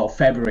beginning of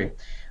February.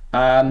 So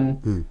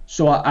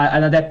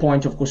and at that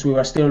point, of course, we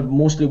were still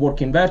mostly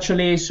working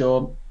virtually,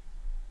 so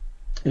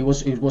it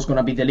was going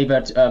to be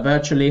delivered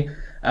virtually,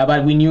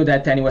 but we knew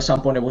that anyway at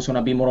some point it was going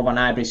to be more of an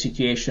hybrid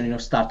situation,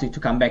 starting to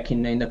come back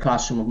in the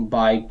classroom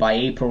by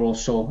April or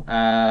so,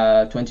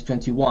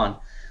 2021.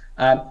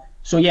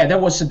 So yeah, that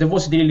was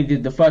really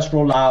the first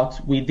rollout.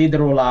 We did the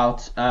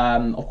rollout.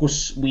 Of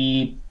course,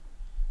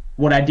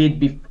 what I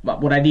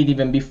did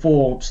even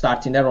before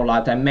starting the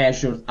rollout, I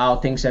measured how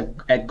things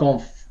had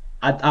gone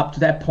up to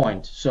that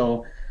point.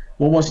 So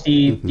what was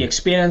the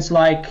experience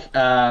like,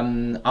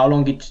 how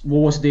long what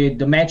was the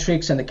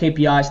metrics and the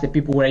KPIs that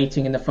people were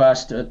hitting in the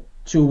first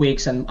 2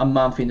 weeks and a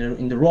month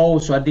in the role.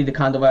 So I did a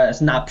kind of a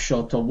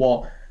snapshot of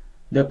what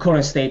the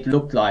current state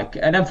looked like,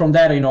 and then from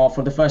there,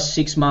 for the first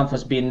 6 months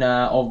has been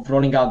of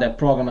rolling out that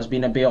program has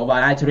been a bit of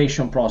an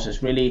iteration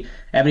process. Really,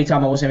 every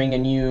time I was having a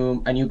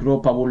new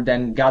group, I would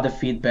then gather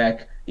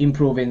feedback,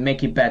 improve it,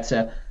 make it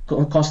better,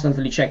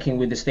 constantly checking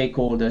with the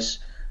stakeholders.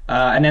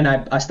 And then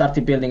I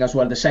started building as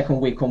well the second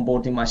week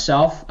onboarding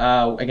myself,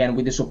 again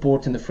with the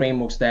support and the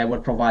frameworks that were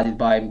provided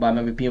by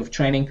my VP of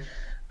training.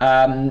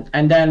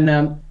 And then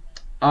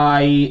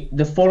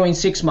the following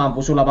 6 months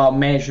was all about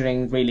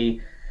measuring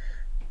really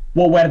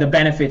what were the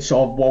benefits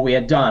of what we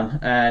had done,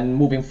 and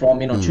moving from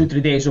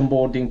 2-3 days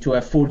onboarding to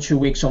a full 2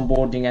 weeks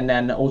onboarding, and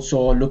then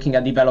also looking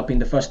at developing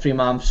the first 3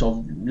 months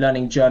of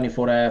learning journey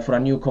for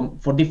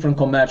different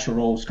commercial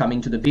roles coming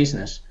to the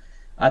business.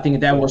 I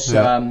think that was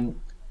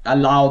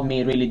allowed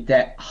me really,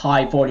 that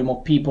high volume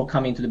of people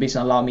coming to the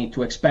business allowed me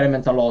to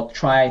experiment a lot,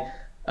 try,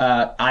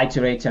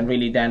 iterate, and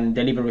really then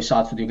deliver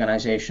results for the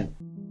organization.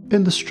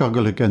 In the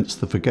struggle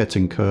against the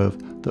forgetting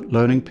curve that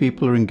learning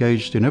people are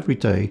engaged in every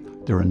day,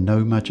 there are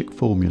no magic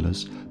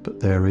formulas, but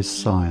there is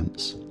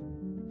science.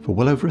 For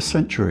well over a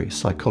century,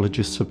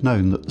 psychologists have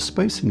known that the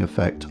spacing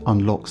effect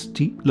unlocks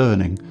deep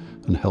learning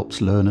and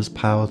helps learners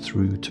power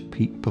through to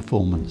peak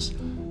performance.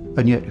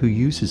 And yet who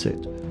uses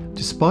it?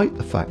 Despite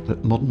the fact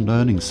that modern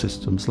learning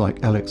systems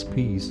like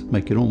LXPs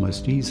make it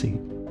almost easy.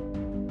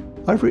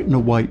 I've written a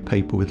white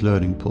paper with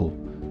Learning Pool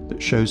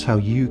that shows how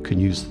you can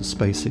use the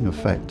spacing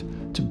effect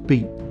to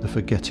beat the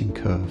forgetting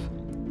curve.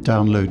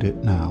 Download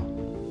it now.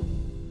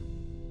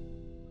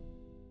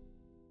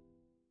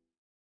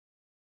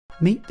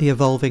 Meet the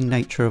evolving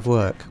nature of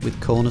work with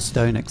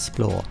Cornerstone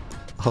Explore,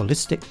 a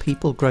holistic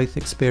people growth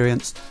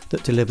experience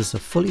that delivers a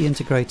fully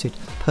integrated,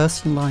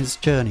 personalised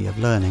journey of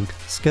learning,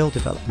 skill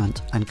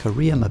development and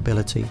career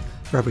mobility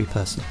for every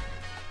person.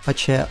 I'd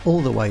share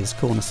all the ways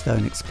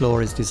Cornerstone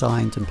Explore is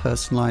designed and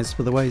personalised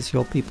for the ways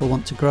your people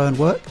want to grow and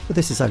work, but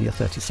this is only a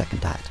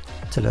 30-second ad.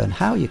 To learn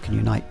how you can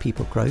unite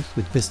people growth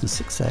with business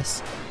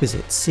success,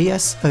 visit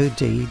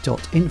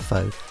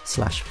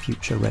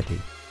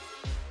csod.info/future-ready.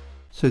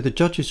 So the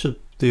judges of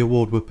the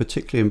award were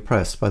particularly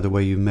impressed by the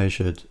way you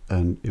measured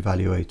and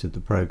evaluated the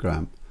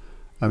programme.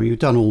 I mean, you've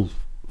done all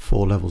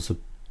 4 levels of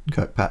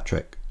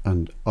Kirkpatrick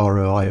and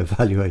ROI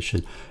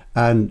evaluation.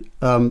 And,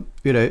 I don't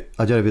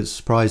know if it's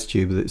surprised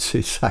you, but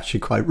it's actually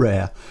quite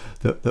rare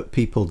that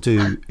people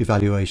do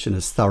evaluation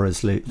as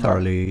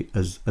thoroughly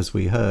as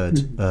we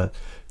heard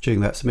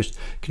during that submission.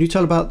 Can you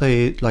tell about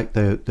the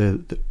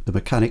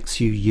mechanics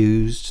you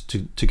used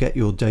to get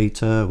your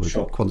data? Was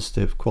it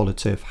quantitative,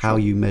 qualitative, how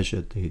you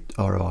measured the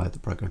ROI of the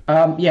program?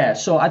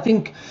 So I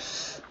think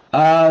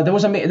there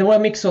were a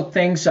mix of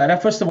things.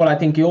 First of all, I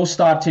think it all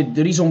started,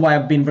 the reason why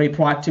I've been very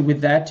proactive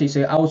with that is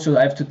I also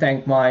have to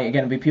thank my,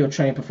 VP of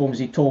Training Performance.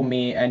 He told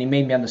me and he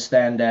made me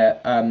understand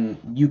that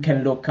you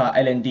can look at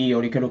L&D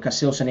or you can look at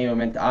sales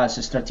enablement as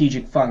a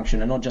strategic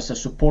function and not just a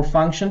support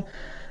function.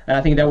 And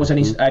I think that was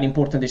an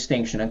important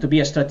distinction. And to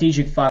be a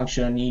strategic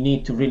function, you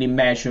need to really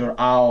measure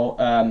how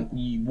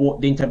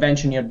what the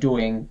intervention you're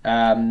doing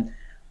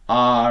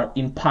are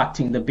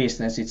impacting the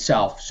business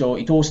itself. So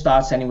it all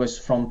starts anyways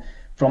from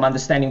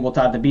understanding what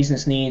are the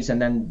business needs,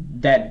 and then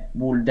that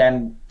will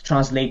then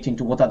translate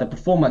into what are the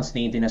performance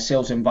needs in a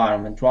sales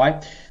environment,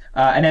 right?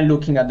 And then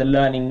looking at the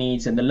learning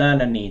needs and the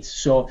learner needs.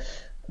 So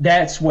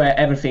that's where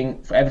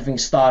everything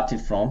started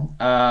from.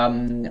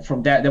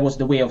 From that was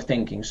the way of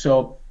thinking.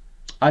 So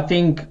I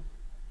think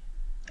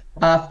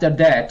after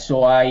that,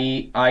 so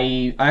I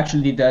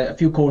actually did a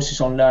few courses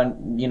on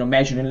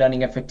measuring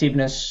learning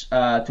effectiveness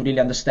to really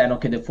understand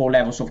the 4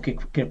 levels of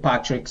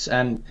Kirkpatrick's.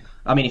 And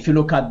I mean, if you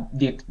look at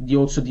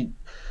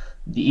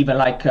even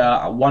like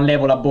one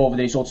level above,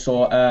 there is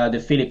also the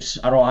Phillips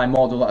ROI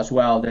model as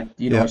well that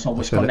is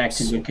always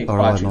connected with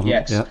Kirkpatrick.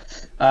 Yes.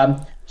 Yeah.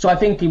 So I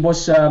think it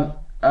was.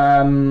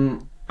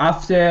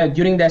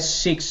 during that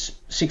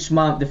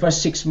the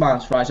first 6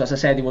 months, right? So as I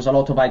said, it was a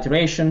lot of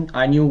iteration.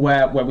 I knew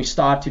where we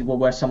started, what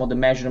were some of the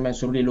measurements,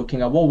 so really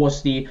looking at what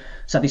was the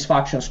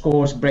satisfaction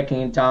scores,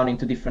 breaking it down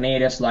into different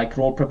areas like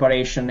role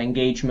preparation,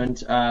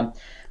 engagement,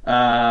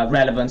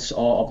 relevance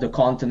of the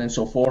content, and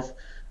so forth.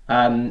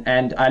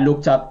 And I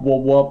looked at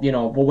what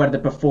were the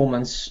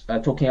performance,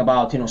 talking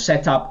about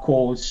setup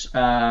calls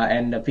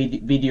and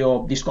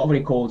video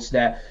discovery calls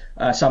that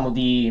some of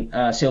the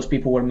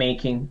salespeople were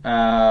making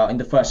in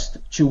the first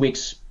 2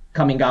 weeks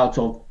coming out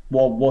of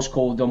what was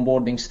called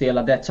onboarding still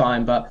at that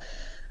time, but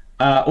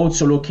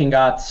also looking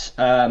at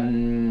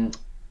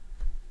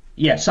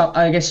so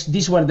I guess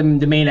these were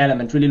the main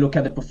element. Really look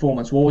at the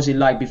performance. What was it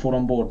like before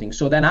onboarding?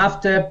 So then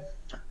after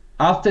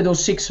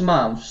those 6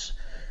 months,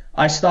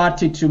 I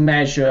started to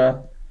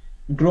measure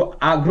group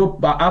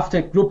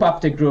after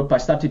group. I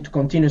started to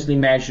continuously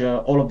measure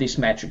all of these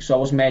metrics. So I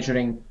was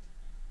measuring,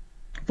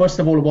 first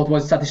of all, what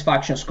was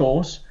satisfaction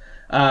scores,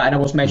 and I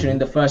was measuring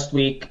the first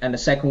week and the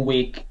second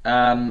week,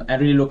 and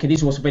really looking.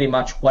 This was very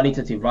much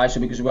qualitative, right? So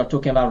because we were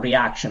talking about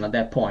reaction at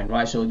that point,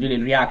 right? So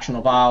really reaction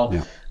of how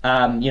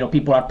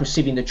people are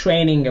perceiving the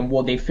training and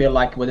what they feel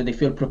like, whether they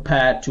feel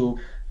prepared to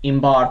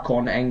embark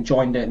on and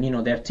join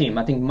their team.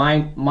 I think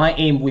my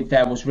aim with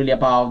that was really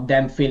about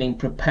them feeling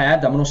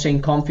prepared. I'm not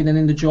saying confident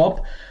in the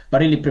job, but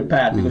really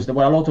prepared, because there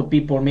were a lot of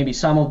people, maybe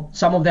some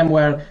of them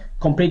were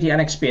completely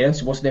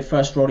inexperienced. It was their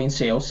first role in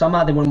sales. Some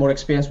others were more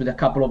experienced with a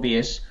couple of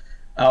years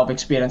of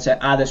experience,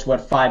 and others were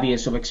 5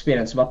 years of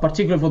experience. But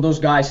particularly for those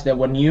guys that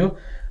were new,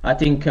 I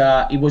think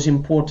it was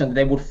important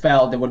they would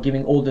feel they were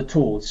giving all the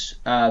tools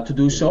to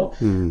do so.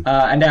 And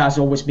that has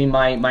always been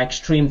my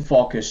extreme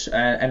focus.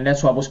 And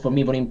that's why it was for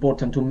me very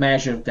important to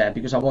measure that,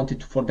 because I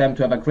wanted for them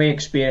to have a great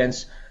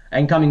experience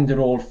and coming in the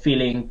role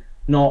feeling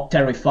not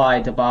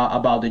terrified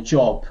about the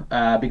job,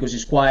 because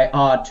it's quite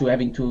hard to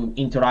having to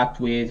interact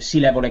with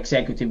C-level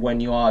executive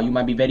when you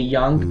might be very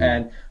young,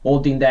 and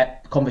holding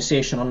that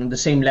conversation on the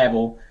same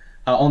level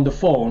on the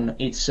phone.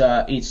 It's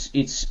not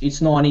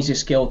an easy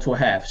skill to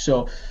have.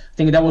 So I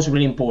think that was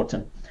really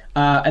important.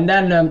 And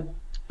then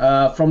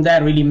from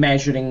there, really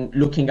measuring,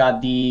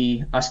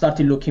 I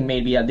started looking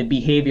maybe at the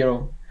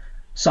behavioral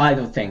side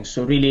of things.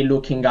 So really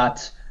looking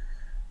at,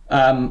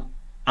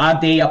 are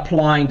they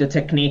applying the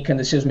technique and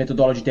the sales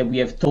methodology that we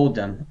have taught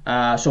them?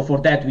 So for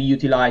that, we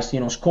utilized,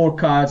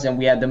 scorecards, and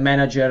we had the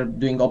manager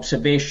doing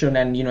observation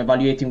and,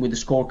 evaluating with the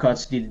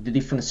scorecards the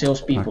different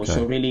salespeople. Okay.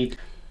 So really,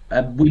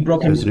 we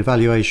broke. There was an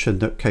evaluation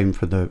that came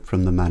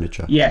from the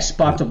manager. Yes,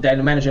 part of that,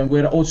 the manager.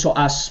 We're also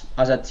as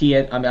a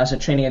team, as a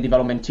training and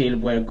development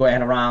team, we're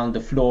going around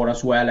the floor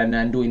as well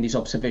and doing this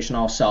observation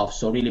ourselves.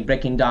 So really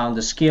breaking down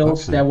the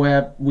skills that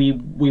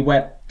we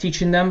were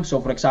teaching them.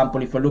 So for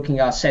example, if we're looking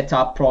at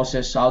setup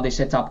process, how they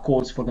set up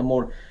calls for the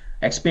more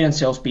experienced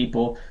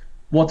salespeople,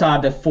 what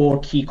are the 4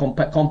 key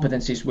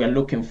competencies we're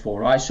looking for,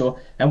 right? So,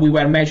 and we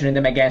were measuring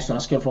them against on a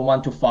scale from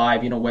 1 to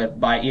 5,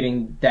 by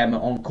hitting them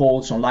on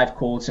calls, on live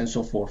calls, and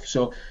so forth.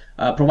 So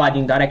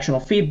providing directional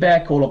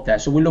feedback, all of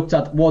that. So we looked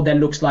at what that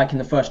looks like in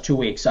the first 2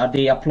 weeks. Are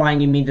they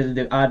applying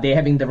immediately? Are they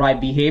having the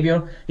right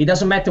behavior? It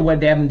doesn't matter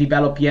whether they haven't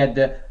developed yet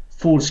the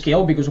full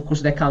skill, because of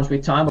course that comes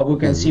with time, but we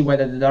can see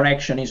whether the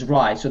direction is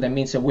right. So that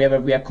means that we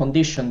have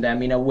conditioned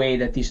them in a way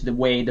that is the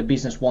way the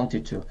business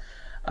wanted to.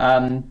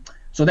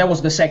 So that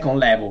was the second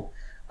level.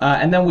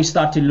 And then we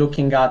started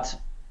looking at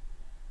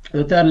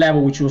the third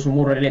level, which was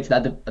more related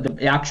to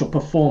the actual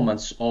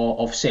performance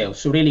of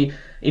sales. So really,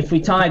 if we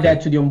tie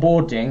that to the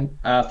onboarding,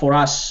 for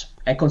us,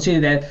 I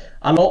consider that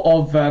a lot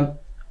of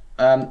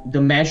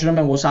the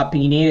measurement was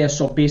happening in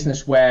areas of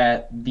business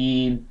where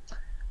the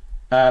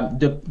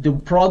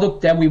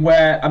product that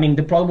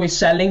the product we're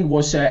selling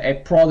was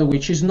a product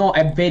which is not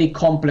a very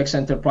complex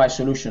enterprise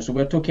solution. So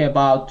we're talking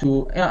about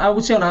I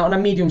would say on a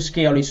medium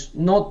scale, it's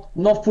not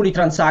fully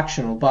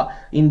transactional, but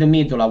in the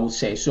middle, I would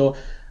say. So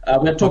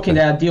we're talking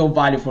the deal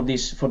value for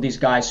these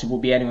guys will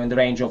be anywhere in the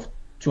range of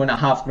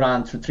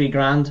 $2,500 to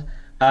 $3,000.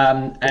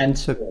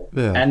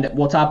 And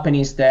what happened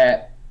is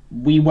that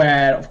we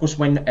were, of course,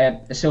 when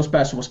a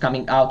salesperson was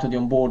coming out of the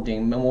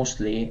onboarding,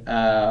 mostly,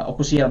 of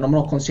course, here I'm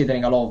not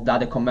considering a lot of the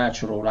other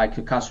commercial role,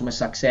 like customer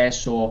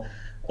success or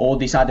all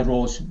these other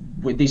roles.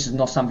 This is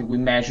not something we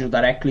measure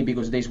directly,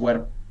 because these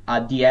were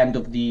at the end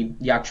of the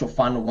actual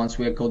funnel once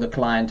we got the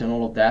client and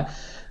all of that.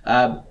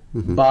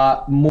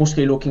 But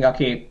mostly looking,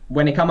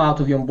 when they come out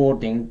of the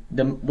onboarding,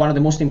 one of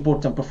the most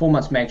important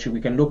performance metrics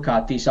we can look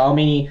at is how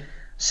many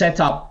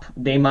setup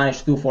they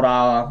managed to do for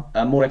our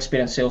more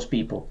experienced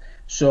salespeople.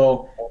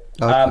 So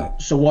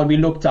what we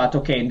looked at,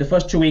 in the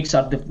first 2 weeks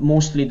are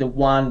mostly the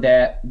one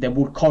that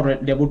would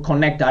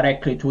connect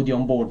directly to the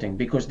onboarding,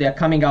 because they are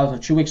coming out of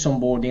 2 weeks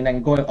onboarding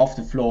and going off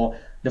the floor.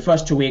 The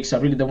first 2 weeks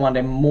are really the one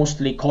that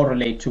mostly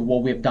correlate to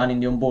what we've done in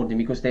the onboarding,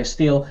 because they're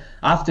still,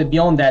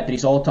 beyond that, there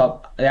is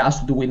also, it has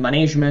to do with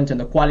management and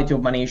the quality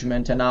of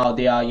management and how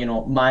they are,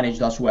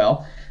 managed as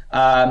well.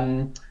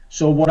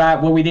 So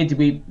what we did,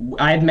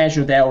 I had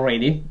measured that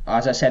already,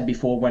 as I said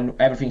before, when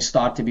everything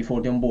started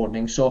before the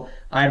onboarding. So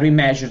I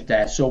remeasured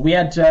that. So we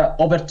had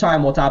over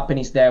time, what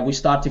happened is that we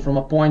started from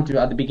a point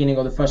at the beginning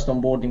of the first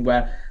onboarding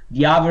where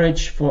the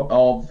average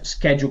of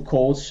scheduled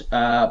calls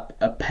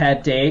per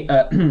day,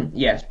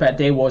 yes, per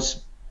day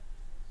was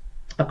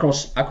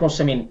across.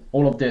 I mean,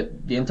 all of the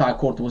entire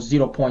quarter was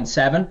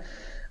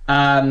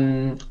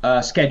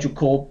 0.7 scheduled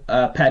call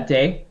per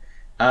day.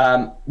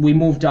 We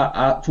moved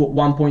up to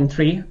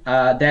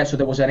 1.3 there, so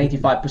there was an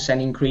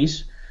 85%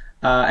 increase,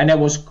 and that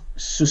was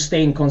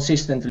sustained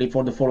consistently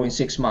for the following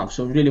 6 months.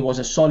 So it really was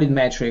a solid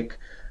metric.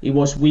 It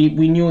was we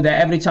knew that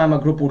every time a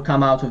group would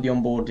come out of the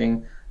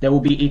onboarding, they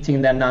would be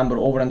hitting that number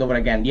over and over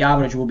again. The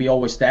average will be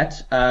always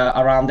that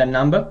around that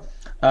number.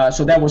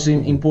 So that was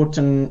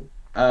important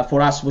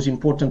for us. Was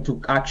important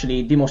to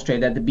actually demonstrate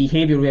that the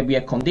behavior that we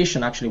had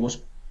conditioned actually was,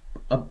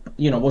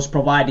 was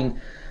providing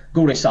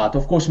good result.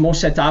 Of course, more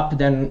setup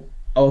than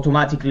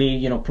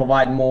automatically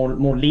provide more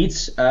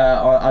leads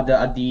at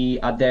the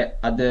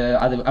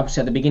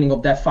beginning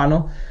of that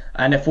funnel,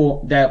 and therefore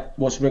that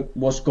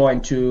was going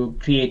to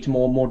create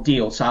more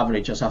deals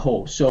average as a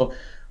whole. So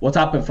what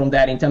happened from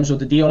that in terms of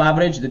the deal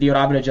average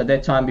at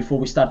that time before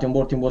we started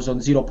onboarding was on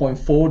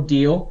 0.4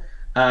 deal,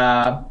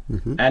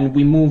 and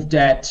we moved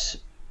that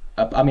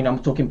I'm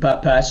talking per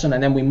person,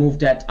 and then we moved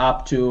that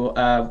up to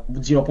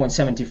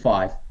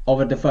 0.75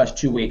 over the first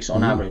 2 weeks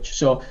on average.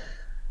 So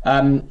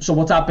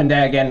what happened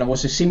there again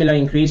was a similar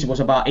increase. It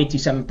was about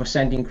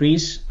 87%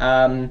 increase,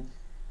 and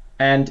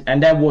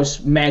that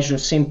was measured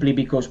simply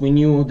because we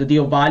knew the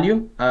deal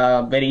value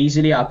very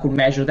easily. I could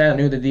measure that. I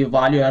knew the deal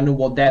value. I knew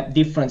what that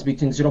difference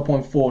between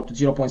 0.4 to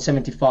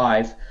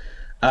 0.75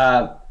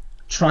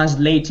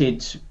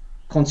 translated,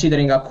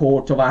 considering a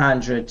cohort of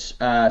 100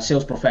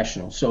 sales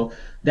professionals. So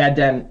that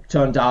then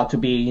turned out to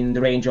be in the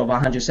range of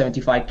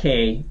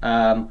 175K.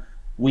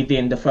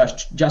 Within the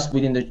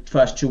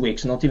first 2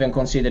 weeks, not even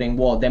considering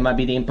what there might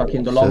be the impact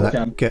in the long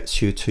term. That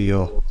gets you to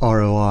your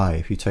ROI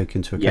if you take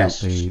into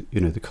account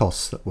the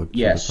costs that would.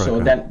 Yes, so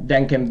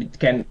then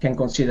can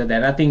consider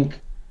that. I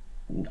think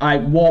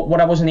what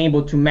I wasn't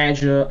able to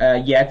measure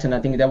yet, and I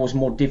think that was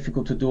more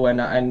difficult to do,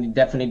 and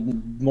definitely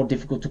more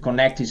difficult to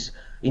connect, is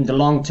in the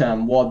long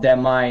term what that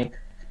might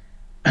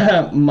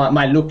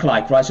look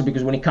like, right? So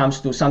because when it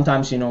comes to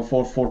sometimes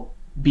for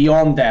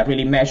beyond that,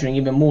 really measuring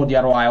even more the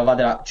ROI of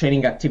other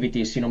training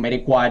activities, may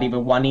require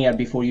even 1 year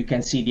before you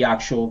can see the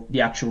actual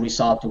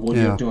result of what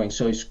you're doing.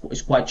 So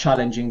it's quite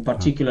challenging,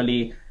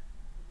 particularly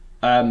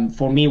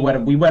for me, where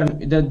we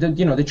weren't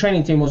the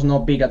training team was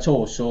not big at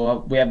all.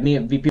 So we have me,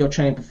 VP of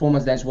Training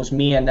Performance, that was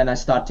me, and then I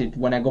started,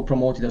 when I got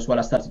promoted as well,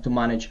 I started to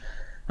manage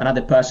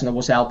another person that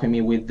was helping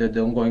me with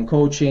the ongoing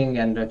coaching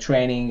and the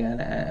training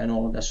and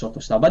all of that sort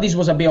of stuff. But this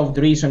was a bit of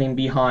the reasoning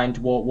behind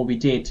what we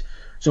did.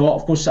 So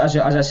of course, as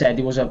I said,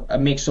 it was a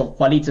mix of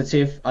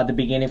qualitative at the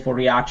beginning for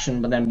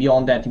reaction, but then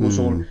beyond that, it was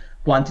all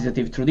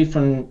quantitative through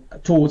different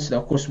tools. That,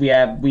 of course, we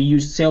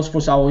used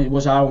Salesforce. It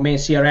was our main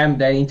CRM.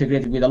 That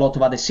integrated with a lot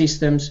of other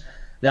systems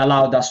that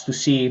allowed us to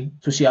see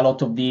a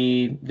lot of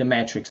the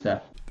metrics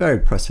there. Very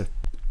impressive.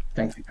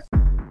 Thank you.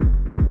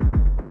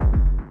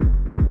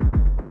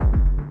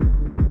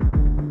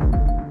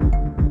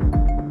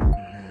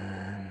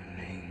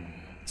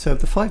 So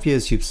the 5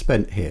 years you've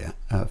spent here,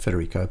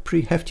 Federico, a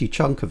pretty hefty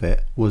chunk of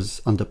it was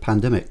under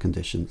pandemic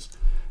conditions,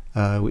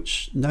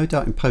 which no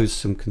doubt imposed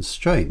some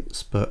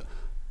constraints, but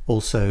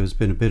also has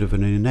been a bit of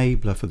an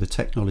enabler for the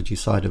technology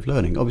side of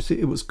learning.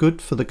 Obviously, it was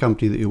good for the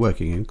company that you're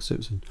working in because it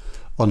was an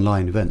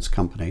online events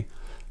company,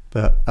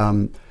 but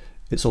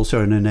it's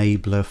also an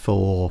enabler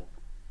for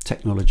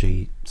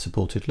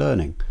technology-supported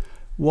learning.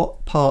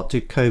 What part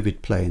did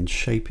COVID play in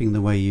shaping the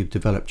way you've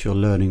developed your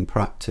learning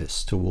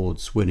practice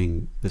towards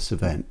winning this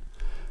event?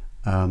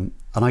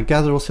 And I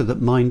gather also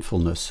that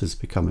mindfulness has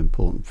become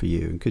important for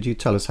you. And could you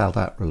tell us how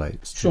that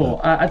relates? Sure.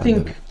 I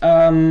think,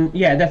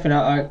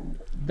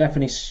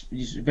 definitely is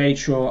very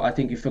true. I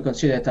think if you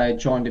consider that I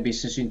joined the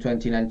business in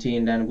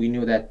 2019, then we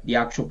knew that the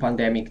actual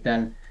pandemic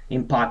then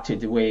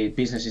impacted the way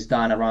business is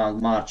done around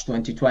March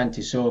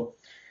 2020. So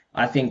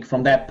I think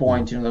from that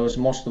point, there was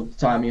most of the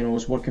time, I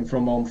was working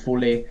from home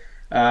fully.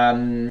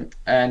 And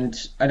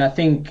I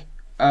think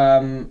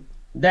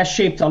that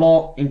shaped a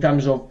lot in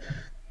terms of,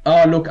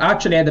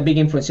 actually had a big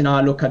influence in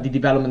our look at the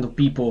development of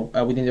people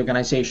within the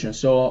organization.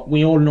 So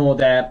we all know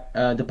that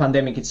the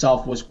pandemic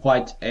itself was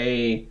quite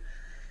a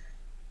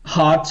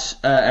hard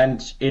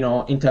and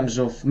in terms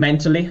of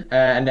mentally,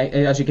 and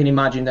as you can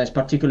imagine, that's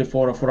particularly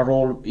for a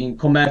role in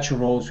commercial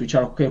roles, which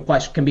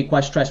can be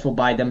quite stressful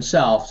by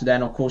themselves.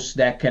 Then of course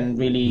that can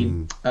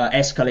really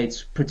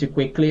escalate pretty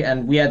quickly,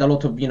 and we had a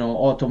lot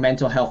of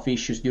mental health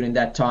issues during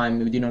that time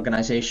within the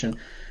organization.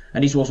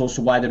 And this was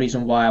also the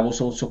reason why I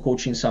was also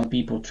coaching some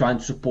people, trying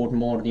to support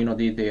more,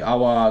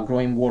 our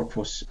growing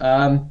workforce.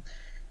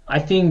 I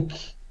think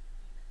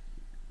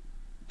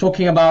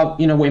talking about,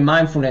 in a way,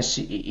 mindfulness,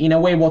 in a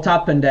way, what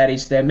happened there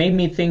is that made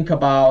me think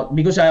about,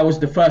 because I was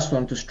the first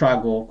one to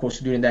struggle, of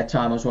course, during that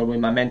time as well with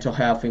my mental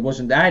health. It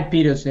wasn't, I had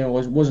periods,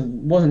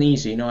 wasn't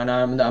easy, and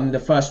I'm the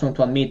first one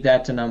to admit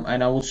that, and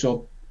I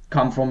also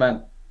come from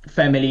a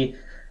family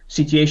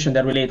situation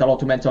that relate a lot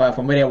to mental health.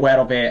 I'm very aware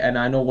of it, and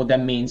I know what that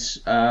means,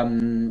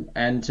 and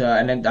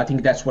then I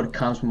think that's where it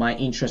comes from my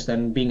interest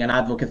and being an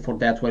advocate for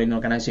that in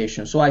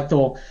organization. So I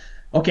thought,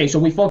 okay, so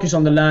we focus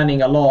on the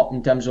learning a lot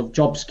in terms of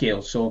job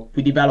skills. So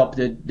we develop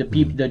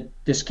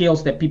the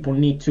skills that people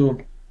need to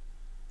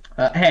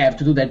have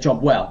to do their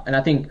job well. And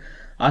I think,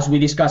 as we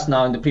discussed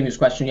now in the previous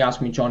question you asked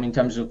me, John, in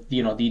terms of the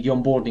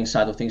onboarding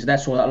side of things,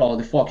 that's what a lot of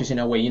the focus in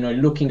a way.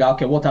 Looking at,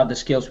 okay, what are the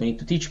skills we need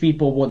to teach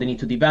people, what they need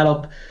to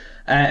develop,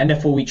 and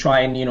therefore we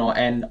try and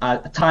and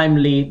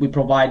timely we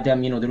provide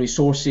them the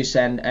resources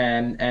and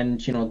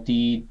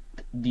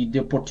the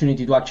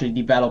opportunity to actually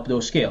develop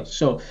those skills.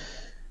 So.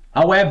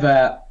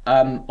 However,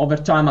 over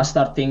time I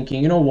start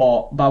thinking,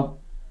 but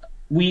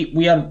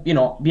we are,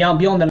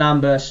 beyond the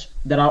numbers,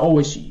 there are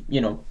always,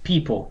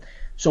 people.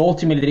 So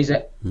ultimately there is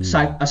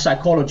a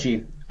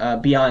psychology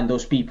behind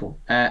those people.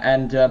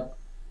 And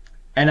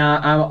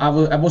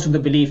I've also the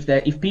belief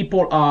that if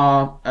people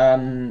are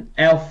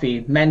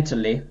healthy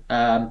mentally,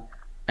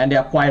 and they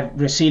are quite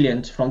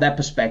resilient from that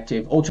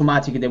perspective,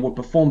 automatically they will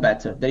perform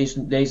better. There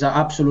is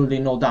absolutely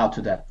no doubt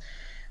to that.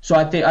 So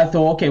I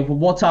thought, okay, well,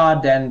 what are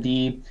then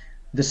the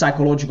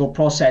psychological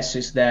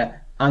processes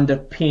that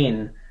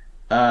underpin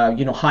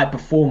high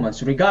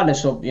performance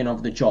regardless of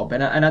the job.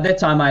 And at that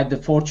time I had the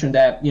fortune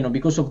that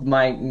because of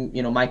my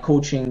my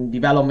coaching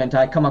development,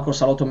 I come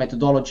across a lot of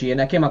methodology,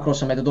 and I came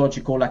across a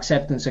methodology called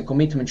acceptance and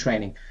commitment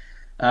training,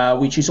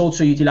 which is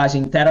also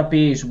utilizing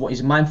therapy,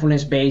 is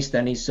mindfulness based,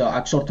 and is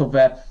a sort of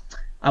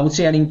I would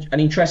say an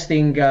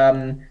interesting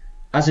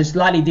as a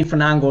slightly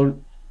different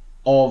angle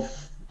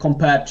of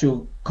compared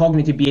to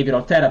cognitive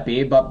behavioral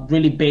therapy, but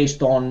really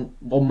based on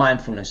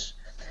mindfulness.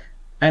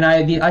 And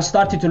I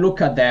started to look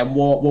at that,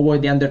 what were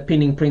the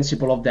underpinning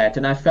principle of that,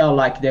 and I felt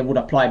like they would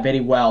apply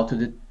very well to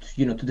the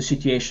to the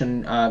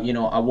situation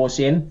I was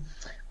in.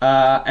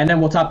 And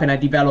then what happened, I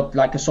developed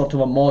like a sort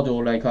of a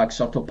model, like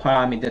sort of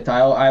pyramid that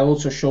I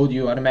also showed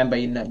you, I remember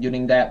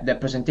during that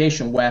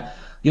presentation, where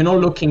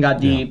looking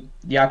at the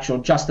actual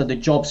just at the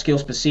job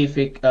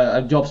specific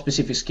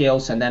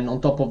skills, and then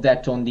on top of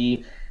that on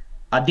the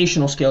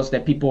additional skills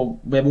that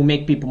will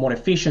make people more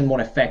efficient, more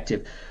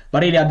effective.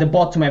 But really at the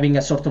bottom having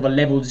a sort of a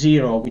level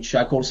 0, which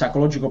I call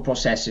psychological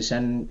processes,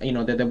 and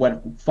there were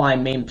 5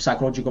 main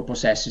psychological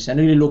processes, and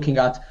really looking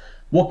at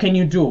what can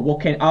you do,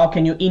 how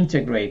can you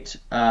integrate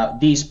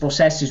these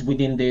processes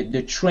within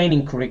the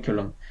training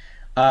curriculum,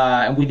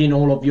 and within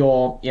all of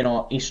your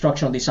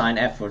instructional design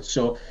efforts.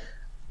 So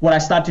what I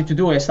started to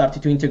do, I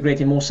started to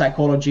integrate in more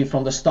psychology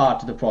from the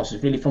start of the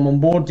process, really from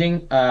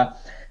onboarding,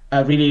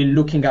 really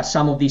looking at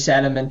some of these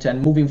elements,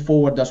 and moving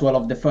forward as well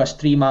of the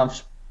first 3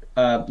 months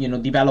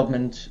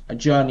development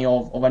journey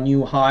of a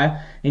new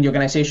hire in the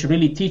organization,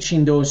 really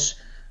teaching those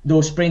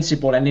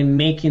principles and then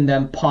making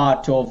them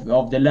part of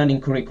the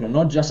learning curriculum,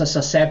 not just as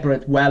a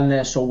separate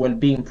wellness or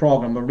well-being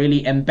program, but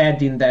really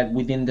embedding that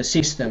within the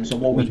systems of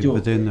what we do.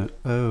 Within that.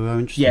 Oh, how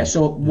interesting. Yeah,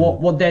 so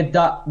what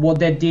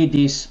that did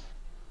is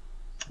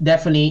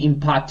definitely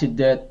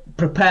impacted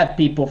prepared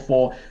people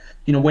for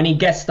when it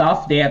gets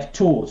tough, they have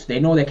tools.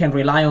 They know they can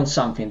rely on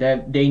something.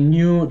 They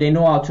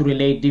know how to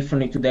relate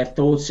differently to their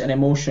thoughts and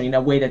emotion in a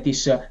way that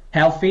is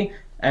healthy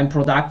and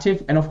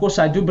productive. And of course,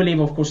 I do believe,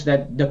 of course,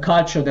 that the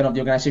culture then of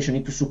the organization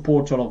need to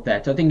support all of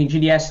that. I think in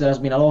GDS there has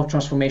been a lot of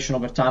transformation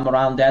over time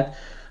around that.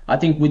 I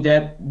think with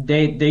that,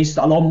 there's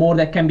a lot more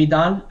that can be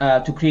done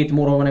to create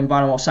more of an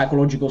environment of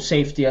psychological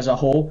safety as a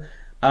whole.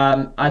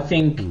 I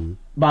think.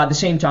 But at the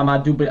same time, I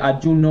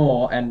do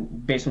know,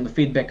 and based on the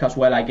feedback as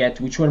well I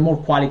get, which were more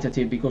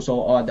qualitative because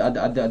at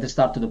the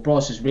start of the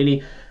process,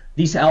 really,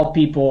 these help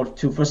people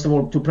to, first of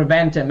all, to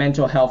prevent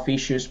mental health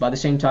issues, but at the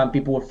same time,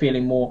 people were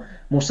feeling more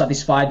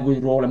satisfied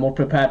with the role and more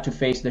prepared to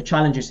face the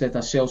challenges that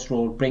a sales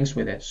role brings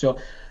with it. So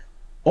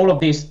all of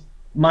this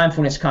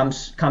mindfulness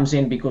comes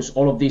in because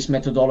all of this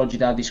methodology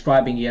that I'm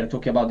describing here,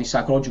 talking about the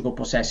psychological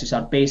processes,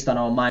 are based on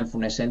our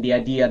mindfulness and the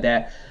idea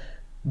that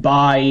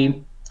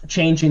by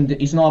changing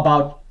it's not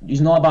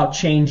about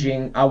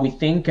changing how we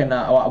think and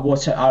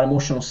what our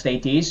emotional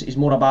state is. It's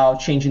more about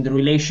changing the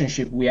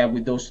relationship we have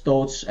with those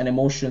thoughts and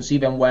emotions,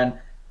 even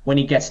when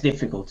it gets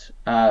difficult.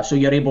 So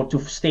you're able to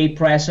stay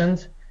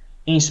present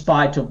in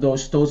spite of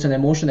those thoughts and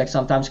emotions that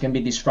sometimes can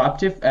be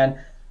disruptive, and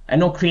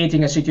not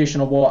creating a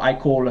situation of what I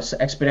call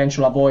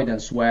experiential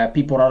avoidance, where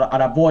people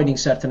are avoiding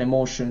certain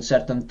emotions,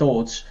 certain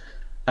thoughts,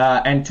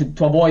 and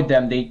to avoid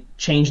them, they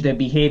change their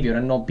behavior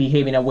and not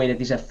behave in a way that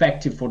is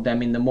effective for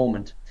them in the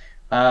moment.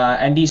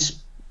 And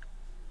this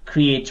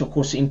creates, of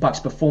course, impacts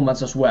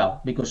performance as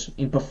well, because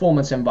in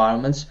performance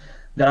environments,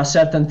 there are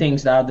certain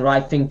things that are the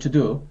right thing to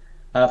do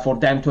for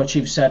them to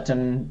achieve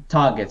certain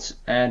targets.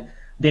 And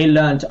they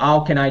learned, how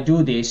can I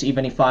do this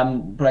even if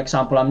I'm, for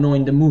example, I'm not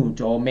in the mood,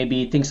 or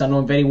maybe things are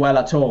not very well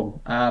at all.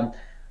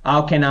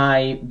 how can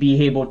I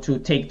be able to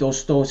take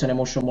those thoughts and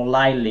emotions more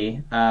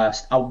lightly,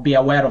 I'll be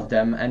aware of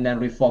them, and then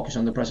refocus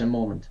on the present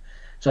moment.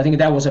 So I think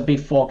that was a big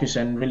focus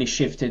and really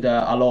shifted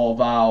a lot of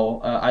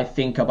how I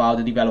think about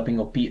the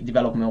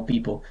development of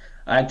people.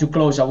 And to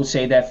close, I would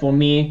say that for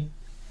me,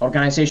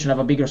 organizations have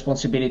a big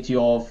responsibility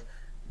of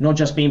not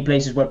just being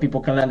places where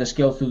people can learn the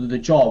skills to do the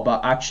job,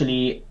 but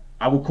actually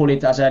I would call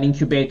it as an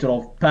incubator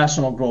of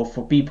personal growth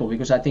for people,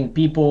 because I think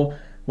people,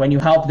 when you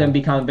help them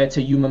become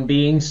better human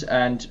beings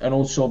and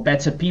also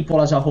better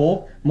people as a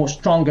whole, more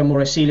stronger, more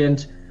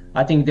resilient,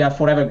 I think they are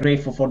forever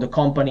grateful for the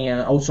company and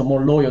also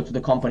more loyal to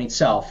the company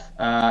itself.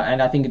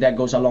 And I think that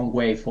goes a long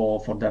way for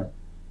them.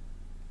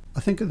 I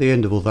think at the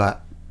end of all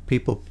that,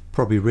 people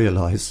probably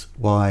realise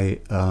why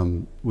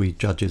we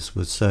judges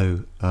were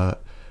so,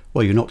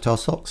 well, you knocked our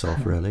socks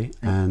off, really,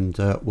 and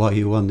why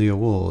you won the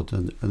award,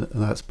 and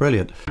that's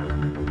brilliant.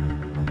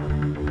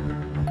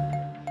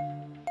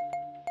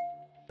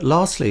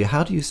 Lastly,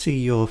 how do you see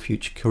your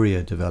future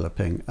career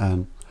developing?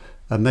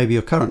 And maybe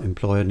your current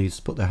employer needs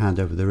to put their hand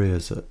over their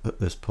ears at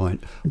this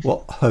point.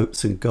 What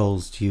hopes and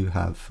goals do you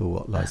have for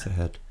what lies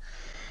ahead?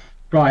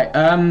 Right.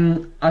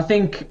 I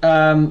think,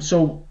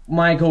 so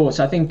my goals,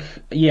 I think,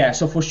 yeah,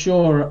 so for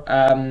sure,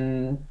 I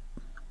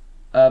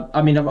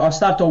mean, I'll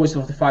start always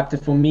with the fact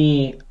that for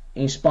me,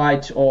 in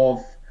spite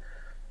of,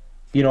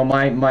 you know,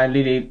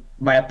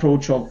 my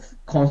approach of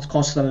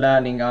constant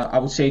learning, I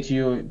would say to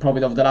you,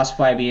 probably over the last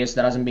 5 years,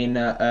 there hasn't been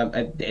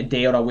a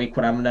day or a week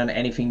where I'm learning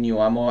anything new.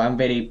 I'm a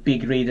very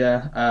big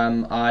reader.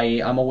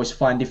 I'm always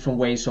find different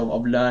ways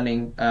of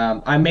learning.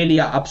 I mainly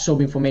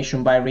absorb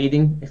information by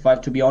reading, if I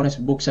have to be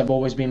honest. Books have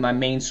always been my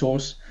main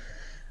source.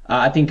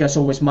 I think as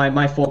always,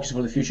 my focus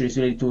for the future is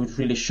really to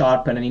really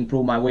sharpen and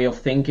improve my way of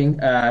thinking,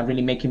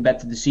 really making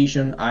better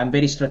decisions. I'm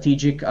very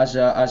strategic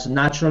as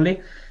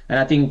naturally, and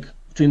I think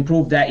to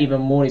improve that even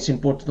more, it's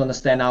important to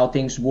understand how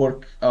things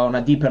work on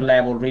a deeper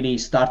level, really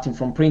starting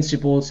from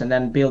principles and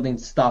then building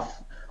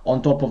stuff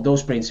on top of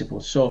those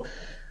principles. So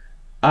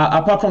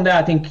apart from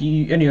that, I think,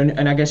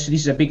 and I guess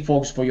this is a big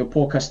focus for your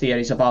podcast here,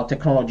 is about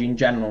technology in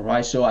general,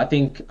 right? So I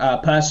think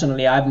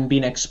personally, I haven't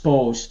been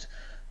exposed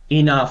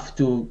enough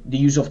to the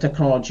use of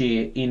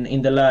technology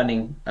in the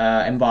learning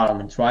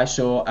environment, right?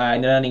 So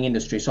in the learning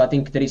industry. So I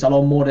think there is a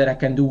lot more that I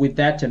can do with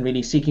that, and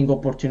really seeking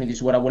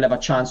opportunities where I will have a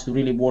chance to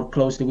really work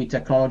closely with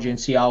technology and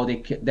see how the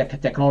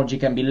technology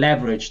can be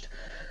leveraged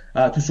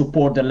to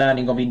support the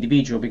learning of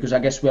individual, because I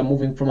guess we are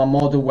moving from a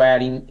model where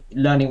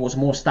learning was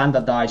more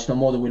standardized to a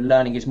model where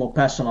learning is more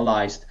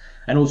personalized,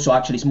 and also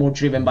actually it's more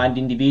driven by the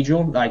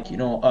individual, like, you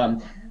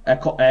know,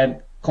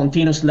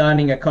 continuous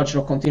learning, a culture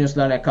of continuous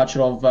learning, a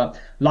culture of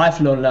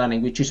lifelong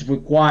learning, which is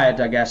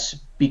required, I guess,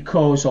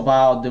 because of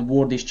how the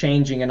world is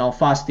changing and how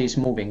fast it's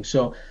moving.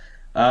 So,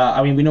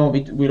 I mean,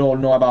 we all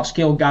know about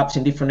skill gaps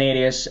in different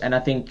areas, and I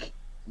think,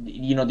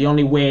 you know, the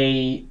only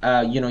way,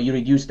 you know, you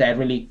reduce that,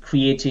 really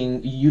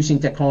using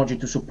technology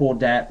to support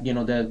that, you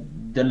know,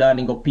 the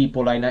learning of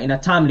people in a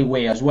timely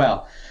way as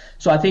well.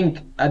 So I think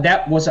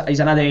that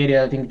is another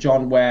area, I think,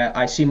 John, where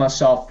I see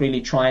myself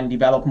really try and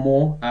develop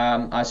more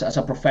as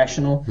a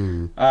professional.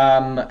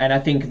 And I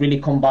think really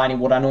combining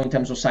what I know in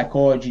terms of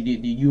psychology,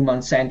 the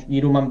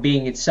human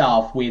being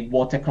itself, with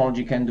what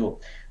technology can do.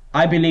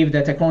 I believe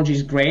that technology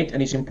is great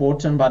and it's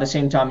important, but at the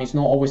same time, it's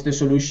not always the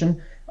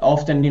solution.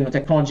 Often, you know,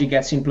 technology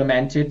gets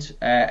implemented,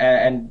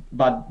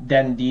 but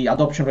then the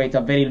adoption rate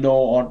are very low,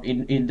 or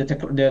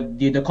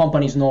the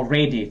company is not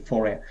ready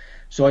for it.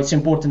 So it's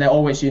important that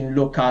always you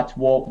look at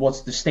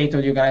what's the state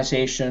of the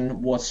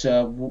organization, what's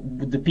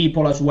the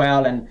people as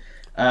well, and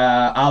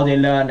how they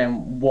learn,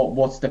 and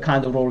what's the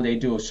kind of role they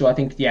do. So I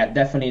think, yeah,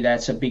 definitely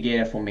that's a big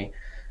area for me.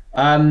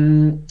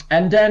 And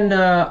then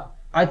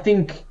I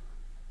think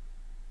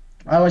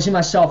I see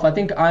myself. I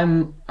think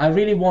I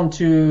really want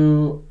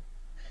to.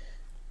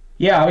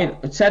 Yeah, I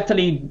mean,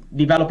 certainly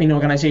developing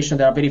organizations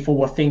that are very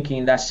forward-thinking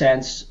in that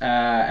sense,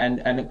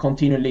 and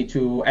continually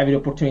to have the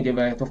opportunity,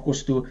 of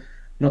course, to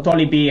not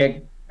only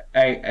be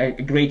a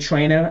great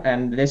trainer,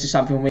 and this is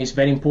something which is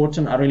very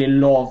important. I really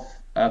love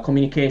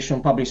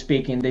communication, public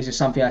speaking. This is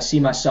something I see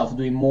myself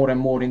doing more and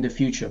more in the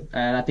future,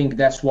 and I think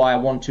that's why I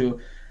want to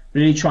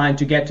really try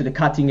to get to the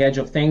cutting edge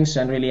of things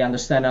and really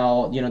understand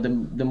how, you know,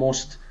 the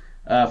most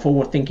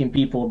forward-thinking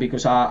people,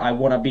 because I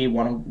want to be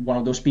one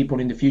of those people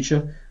in the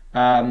future,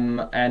 and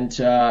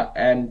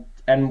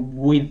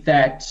with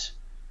that,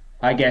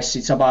 I guess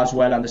it's about as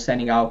well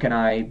understanding how can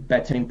I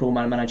better improve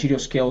my managerial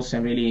skills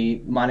and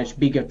really manage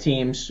bigger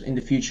teams in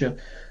the future.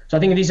 So I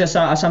think this is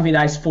something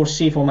that I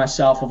foresee for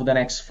myself over the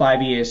next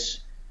 5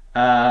 years.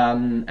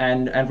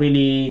 And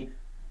really,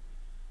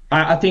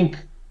 I think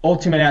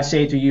ultimately I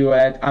say to you,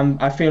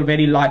 I feel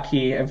very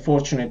lucky and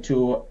fortunate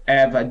to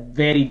have a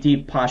very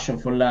deep passion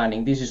for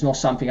learning. This is not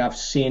something I've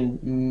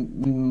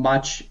seen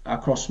much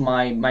across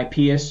my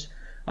peers.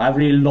 I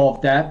really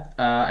love that,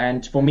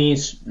 and for me,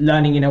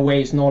 learning in a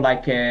way is not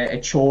like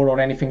a chore or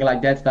anything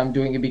like that. I'm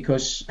doing it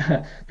because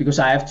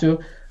I have to.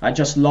 I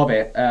just love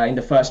it in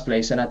the first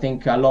place, and I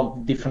think I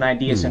love different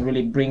ideas and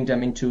really bring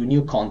them into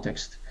new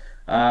context.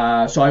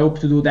 So I hope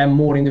to do them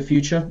more in the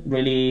future.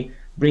 Really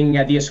bringing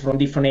ideas from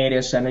different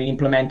areas and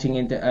implementing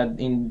it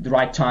in the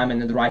right time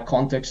and in the right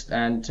context,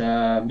 and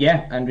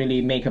and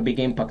really make a big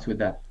impact with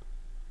that.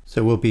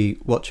 So we'll be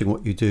watching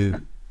what you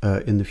do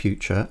in the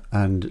future,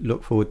 and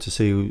look forward to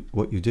see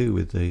what you do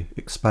with the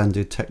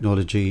expanded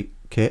technology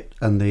kit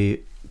and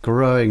the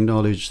growing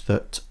knowledge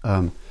that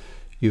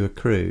you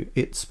accrue.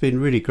 It's been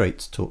really great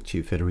to talk to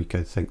you,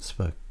 Federico. Thanks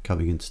for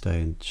coming in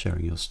today and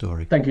sharing your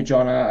story. Thank you,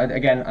 John.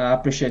 Again, I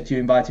appreciate you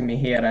inviting me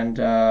here, and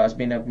it's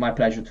been my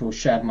pleasure to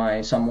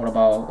share some more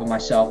about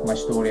myself, my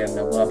story, and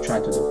what I'm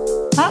trying to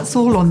do. That's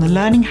all on the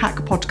Learning Hack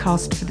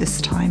podcast for this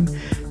time.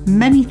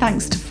 Many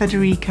thanks to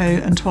Federico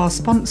and to our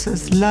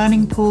sponsors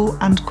Learning Pool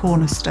and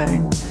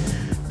Cornerstone.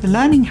 The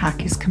Learning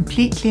Hack is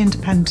completely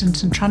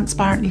independent and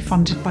transparently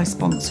funded by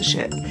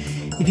sponsorship.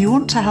 If you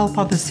want to help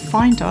others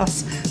find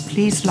us,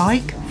 please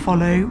like,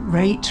 follow,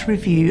 rate,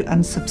 review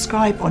and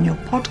subscribe on your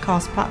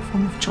podcast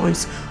platform of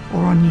choice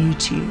or on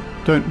YouTube.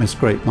 Don't miss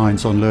Great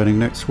Minds on Learning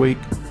next week,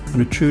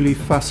 and a truly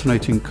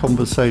fascinating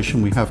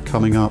conversation we have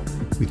coming up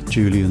with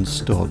Julian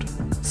Stodd.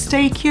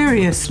 Stay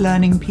curious,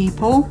 learning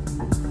people.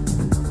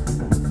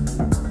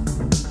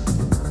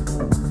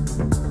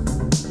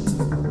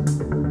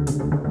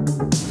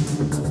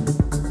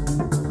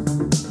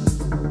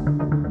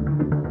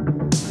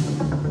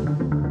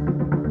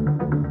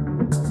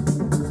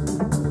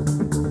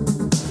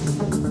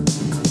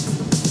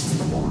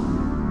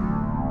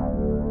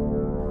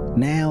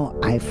 Now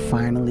I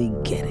finally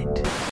get it.